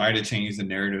to try to change the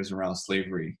narratives around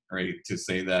slavery, right? To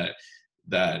say that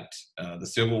the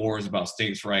Civil War is about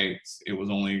states' rights. It was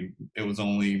only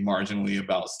marginally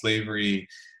about slavery.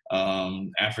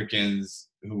 Africans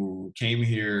who came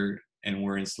here and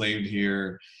were enslaved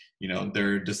here,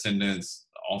 their descendants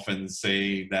often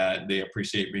say that they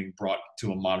appreciate being brought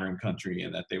to a modern country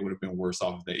and that they would have been worse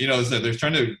off if they, so they're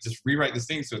trying to just rewrite this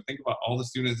thing. So think about all the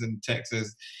students in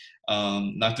Texas,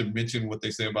 not to mention what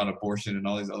they say about abortion and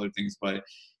all these other things, but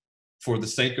for the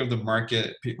sake of the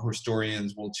market,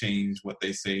 historians will change what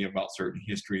they say about certain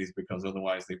histories because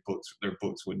otherwise their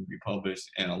books wouldn't be published.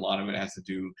 And a lot of it has to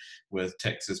do with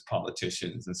Texas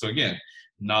politicians. And so again,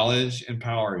 knowledge and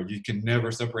power, you can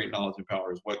never separate knowledge and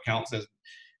power. What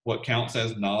counts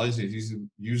as knowledge is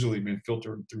usually been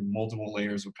filtered through multiple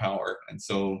layers of power. And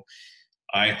so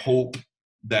I hope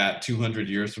that 200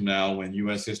 years from now, when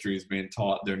U.S. history is being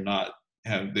taught,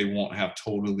 they won't have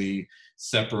totally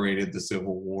separated the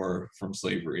Civil War from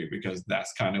slavery, because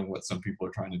that's kind of what some people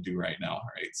are trying to do right now,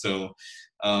 right? So,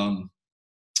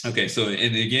 okay, so,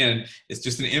 and again, it's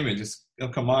just an image, it's a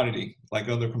commodity like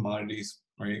other commodities,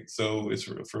 right? So it's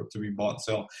for to be bought and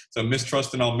sell. So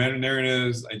mistrust in all meta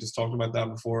narratives, I just talked about that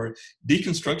before.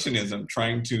 Deconstructionism,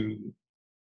 trying to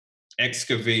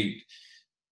excavate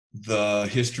the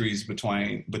histories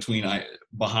behind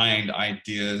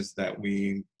ideas that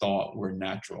we thought were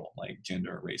natural, like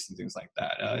gender, race, and things like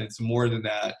that. It's more than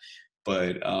that,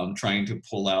 but trying to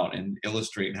pull out and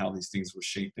illustrate how these things were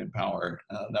shaped in power.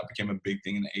 That became a big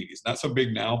thing in the 80s. Not so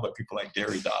big now, but people like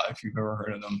Derrida, if you've ever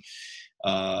heard of them,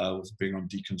 was big on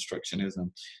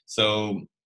deconstructionism. So,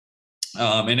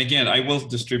 and again, I will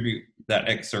distribute that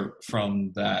excerpt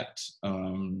from that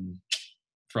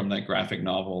graphic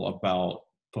novel about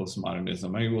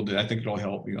postmodernism. I think it'll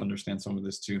help you understand some of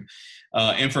this too.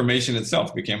 Information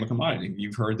itself became a commodity.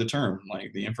 You've heard the term,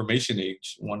 like the information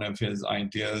age. One of his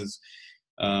ideas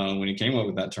when he came up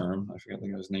with that term, I forget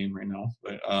the guy's name right now,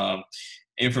 but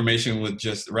information would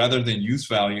just, rather than use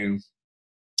value,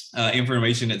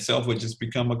 information itself would just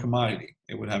become a commodity.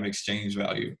 It would have exchange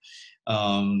value.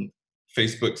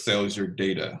 Facebook sells your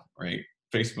data, right?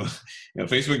 Facebook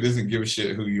doesn't give a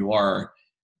shit who you are.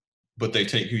 but they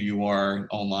take who you are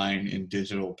online in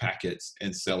digital packets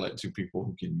and sell it to people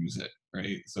who can use it,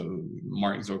 right? So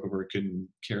Mark Zuckerberg couldn't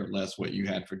care less what you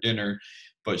had for dinner,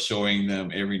 but showing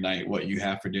them every night what you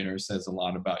have for dinner says a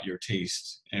lot about your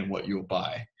taste and what you'll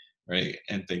buy, right?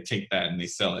 And they take that and they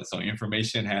sell it. So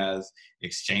information has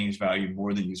exchange value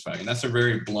more than use value. And that's a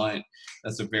very blunt,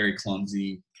 that's a very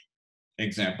clumsy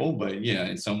example, but yeah,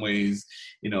 in some ways,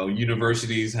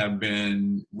 universities have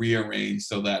been rearranged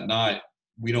so that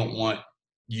we don't want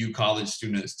you college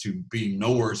students to be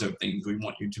knowers of things. We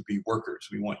want you to be workers.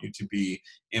 We want you to be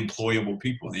employable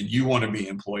people, and you want to be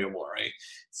employable, right?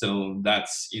 So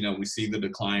that's, we see the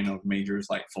decline of majors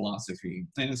like philosophy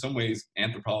and in some ways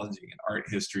anthropology and art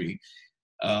history.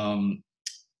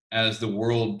 As the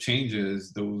world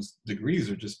changes, those degrees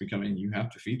are just becoming, you have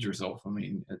to feed yourself. I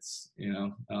mean, it's,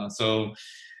 so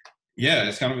yeah,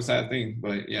 it's kind of a sad thing,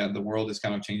 but yeah, the world is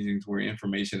kind of changing to where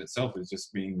information itself is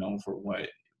just being known for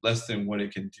less than what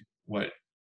it can do, what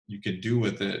you can do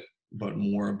with it, but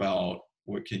more about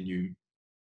how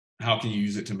can you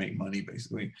use it to make money,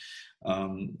 basically.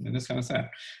 And it's kind of sad.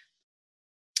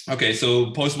 Okay,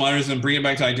 so postmodernism, bring it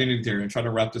back to identity theory and try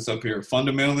to wrap this up here.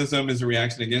 Fundamentalism is a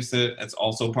reaction against it. It's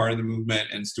also part of the movement.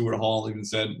 And Stuart Hall even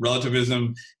said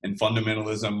relativism and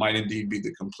fundamentalism might indeed be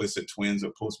the complicit twins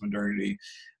of postmodernity.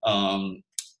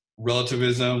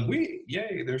 Relativism,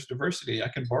 yay, there's diversity. I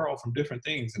can borrow from different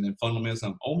things. And then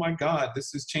fundamentalism, oh my God,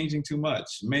 this is changing too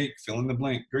much. Make fill in the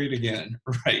blank great again,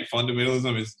 right?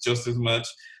 Fundamentalism is just as much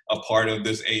a part of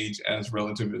this age as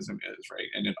relativism is, right?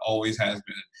 And it always has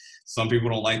been. Some people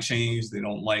don't like change. They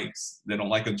don't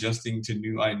like adjusting to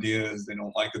new ideas. They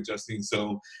don't like adjusting.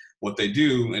 So what they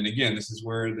do, and again, this is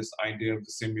where this idea of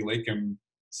the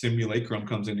simulacrum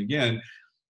comes in again.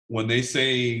 When they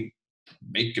say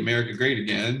make America great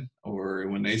again, or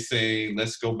when they say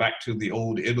let's go back to the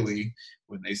old Italy,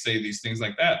 when they say these things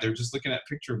like that, they're just looking at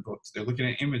picture books. They're looking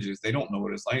at images. They don't know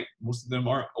what it's like. Most of them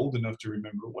aren't old enough to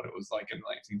remember what it was like in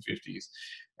the 1950s,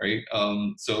 right?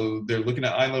 So they're looking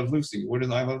at I Love Lucy. What is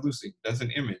I Love Lucy? That's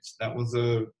an image. That was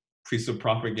a piece of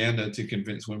propaganda to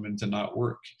convince women to not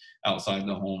work outside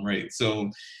the home, right? So,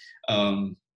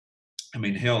 I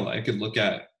mean, hell, I could look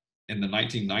at in the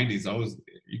 1990s,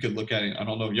 you could look at it. I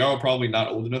don't know, y'all are probably not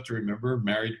old enough to remember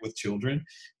Married with Children,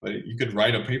 but you could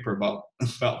write a paper about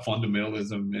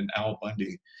fundamentalism and Al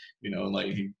Bundy.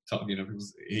 Like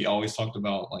he always talked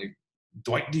about like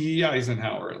Dwight D.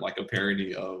 Eisenhower, like a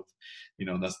parody of,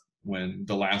 that's when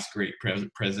the last great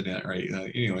president, right?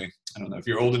 Anyway, I don't know if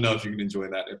you're old enough, you can enjoy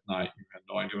that. If not, you have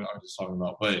no idea what I was just talking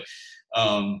about. But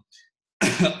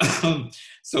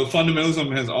so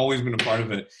fundamentalism has always been a part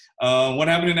of it. What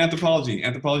happened in anthropology?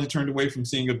 Anthropology turned away from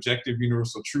seeing objective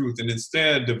universal truth and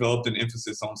instead developed an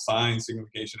emphasis on sign,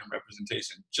 signification, and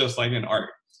representation, just like in art,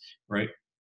 right?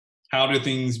 How do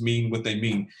things mean what they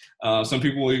mean? Some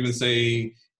people will even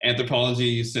say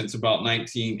anthropology since about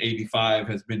 1985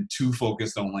 has been too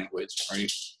focused on language,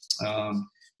 right?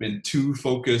 Been too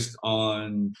focused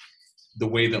on the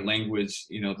way that language,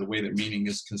 the way that meaning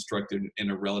is constructed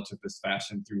in a relativist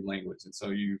fashion through language. And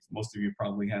so most of you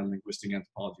probably had linguistic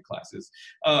anthropology classes.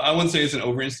 I wouldn't say it's an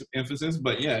overemphasis,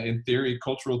 but yeah, in theory,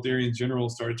 cultural theory in general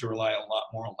started to rely a lot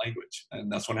more on language. And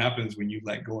that's what happens when you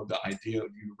let go of the idea of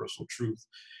universal truth.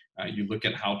 You look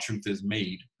at how truth is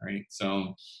made, right?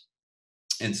 So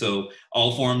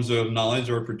all forms of knowledge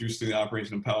are produced through the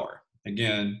operation of power.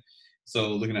 Again,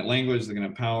 so looking at language, looking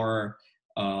at power,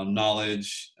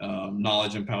 knowledge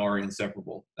and power are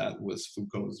inseparable. That was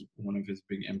Foucault's, one of his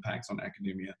big impacts on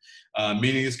academia.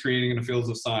 Meaning is creating in the fields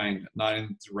of sign, not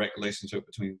in direct relationship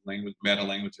between meta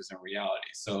languages and reality.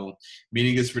 So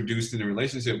meaning is produced in the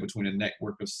relationship between a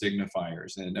network of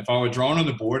signifiers. And if I were drawn on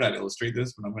the board, I'd illustrate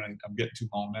this, but I'm getting too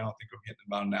long now. I think I'm getting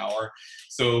about an hour.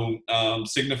 So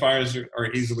signifiers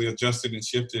are easily adjusted and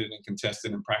shifted and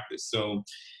contested in practice. So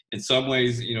in some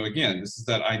ways, again, this is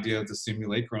that idea of the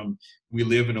simulacrum. We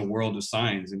live in a world of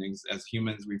signs, and as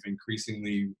humans, we've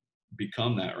increasingly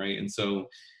become that, right? And so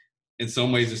in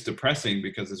some ways it's depressing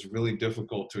because it's really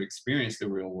difficult to experience the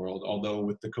real world. Although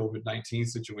with the COVID-19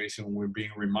 situation, we're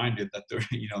being reminded that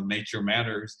nature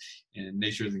matters and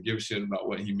nature doesn't give a shit about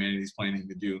what humanity's planning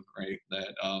to do, right?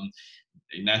 That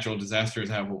natural disasters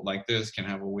like this can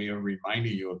have a way of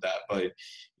reminding you of that. But,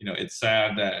 it's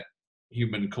sad that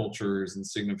human cultures and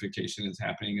signification is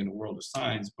happening in a world of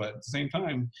signs, but at the same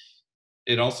time,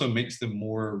 it also makes them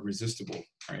more resistible,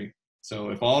 right? So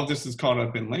if all of this is caught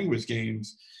up in language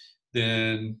games,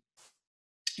 then,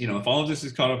 if all of this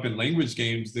is caught up in language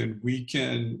games, then we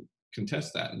can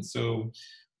contest that. And so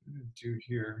what I'm gonna do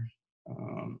here,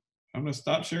 I'm gonna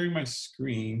stop sharing my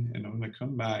screen and I'm gonna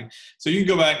come back. So you can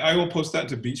go back, I will post that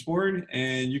to Beachboard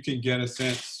and you can get a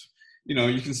sense, you know,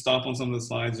 you can stop on some of the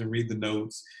slides and read the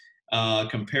notes,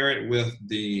 compare it with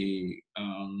the,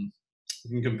 you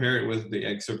can compare it with the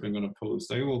excerpt I'm gonna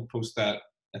post. I will post that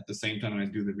at the same time I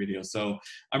do the video. So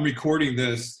I'm recording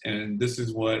this and this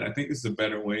is what, I think this is a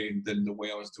better way than the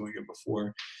way I was doing it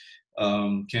before.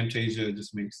 Camtasia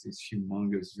just makes these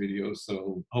humongous videos,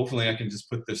 so hopefully I can just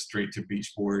put this straight to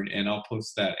Beachboard and I'll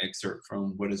post that excerpt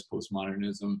from What is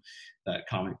Postmodernism, that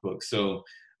comic book. So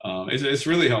it's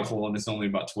really helpful and it's only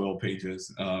about 12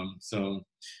 pages. So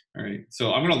all right,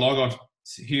 so I'm gonna log off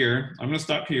here. I'm gonna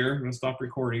stop here. I'm gonna stop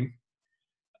recording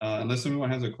unless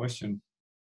anyone has a question.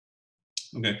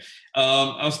 Okay,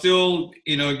 I'm still,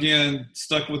 you know, again,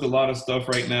 stuck with a lot of stuff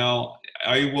right now.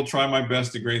 I will try my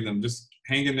best to grade them. Just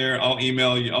hang in there. I'll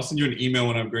email you. I'll send you an email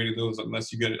when I've graded those,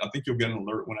 unless you get it. I think you'll get an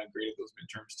alert when I graded those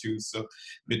midterms too. So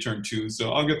midterm 2.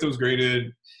 So I'll get those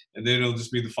graded and then it'll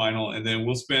just be the final. And then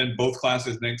we'll spend both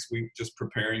classes next week just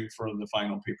preparing for the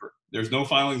final paper. There's no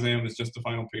final exam. It's just the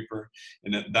final paper.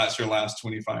 And that's your last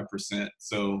 25%.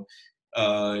 So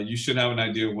you should have an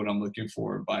idea of what I'm looking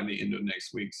for by the end of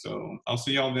next week. So I'll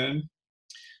see y'all then.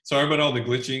 Sorry about all the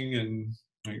glitching and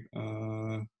like,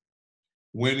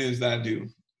 when is that due?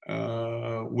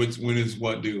 When is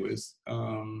what due? Is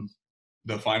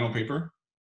the final paper?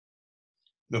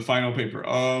 The final paper.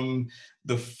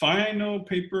 The final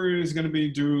paper is going to be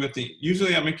due at the.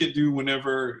 Usually, I make it due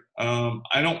whenever.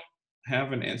 I don't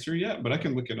have an answer yet, but I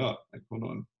can look it up. Like, hold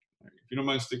on. If you don't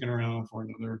mind sticking around for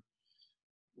another.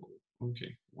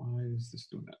 Okay, why is this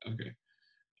doing that? Okay.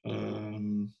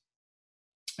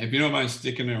 If you don't mind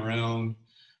sticking around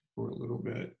for a little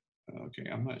bit. Okay,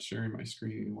 I'm not sharing my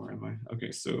screen anymore, am I?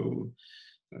 Okay, so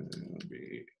I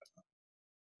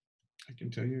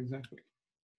can tell you exactly.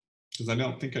 Because I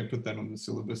don't think I put that on the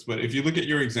syllabus, but if you look at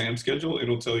your exam schedule,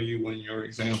 it'll tell you when your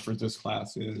exam for this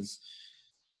class is.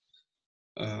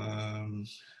 Okay,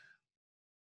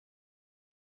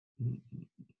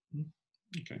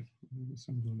 I guess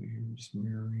I'm doing it here, just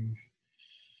mirroring.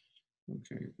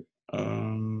 Okay.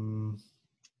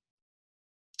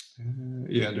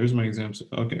 Yeah, there's my exams.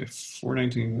 Okay,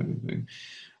 419.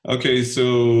 Okay,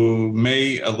 so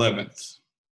May 11th.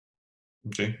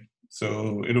 Okay,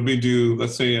 so it'll be due,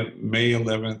 let's say May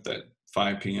 11th at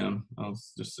 5 p.m. I'll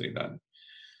just say that.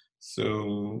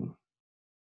 So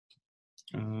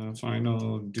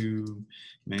final due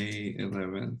May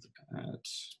 11th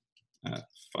at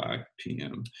 5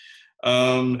 p.m.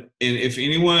 And if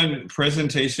anyone,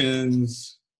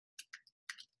 presentations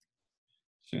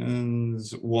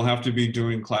will have to be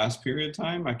during class period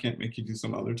time. I can't make you do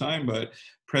some other time, but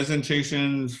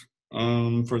presentations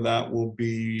for that will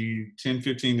be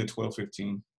 10:15 to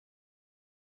 12:15.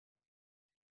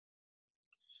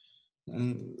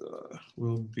 And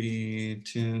will be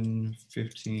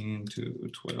 10:15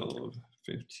 to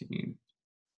 12:15.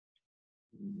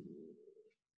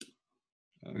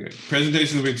 Okay,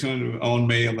 presentation will be tuned on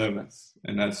May 11th,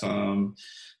 and that's so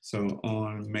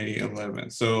on May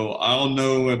 11th. So I'll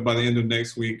know by the end of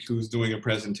next week who's doing a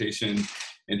presentation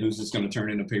and who's just going to turn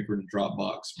in a paper to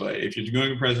Dropbox. But if you're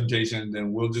doing a presentation,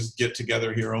 then we'll just get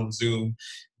together here on Zoom,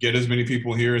 get as many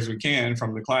people here as we can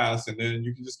from the class, and then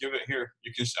you can just give it here.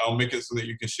 You can, I'll make it so that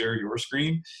you can share your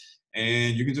screen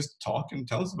and you can just talk and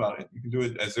tell us about it. You can do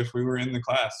it as if we were in the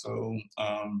class. So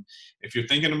if you're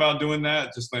thinking about doing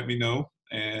that, just let me know.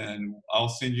 And I'll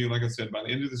send you, like I said, by the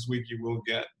end of this week, you will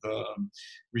get the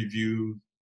review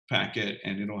packet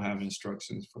and it'll have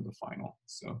instructions for the final.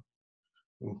 So,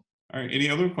 cool. All right, any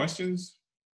other questions?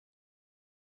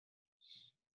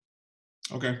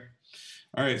 Okay.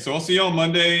 All right, so I'll see you on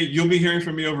Monday. You'll be hearing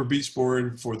from me over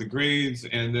Beachboard for the grades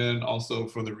and then also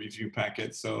for the review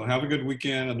packet. So have a good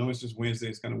weekend. I know it's just Wednesday.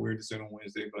 It's kind of weird to say it on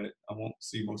Wednesday, but I won't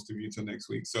see most of you till next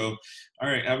week. So, all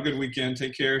right, have a good weekend.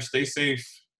 Take care. Stay safe.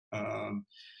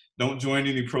 Don't join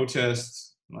any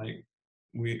protests. Like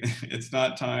it's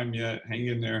not time yet. Hang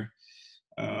in there.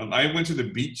 I went to the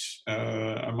beach.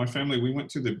 My family, we went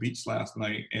to the beach last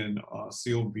night in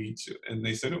Seal Beach, and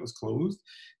they said it was closed,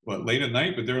 but late at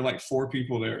night. But there were like 4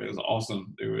 people there. It was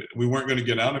awesome. We weren't going to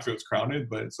get out if it was crowded,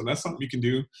 but so that's something you can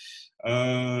do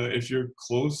if you're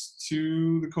close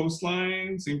to the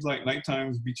coastline. Seems like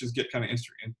nighttime beaches get kind of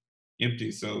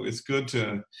empty, so it's good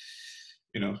to,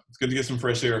 it's good to get some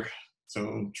fresh air.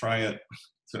 So try it.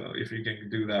 So if you can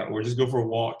do that, or just go for a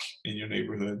walk in your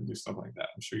neighborhood and do stuff like that.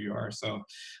 I'm sure you are. So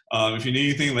if you need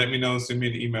anything, let me know. Send me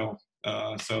an email.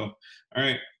 So, all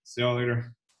right. See y'all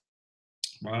later.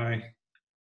 Bye.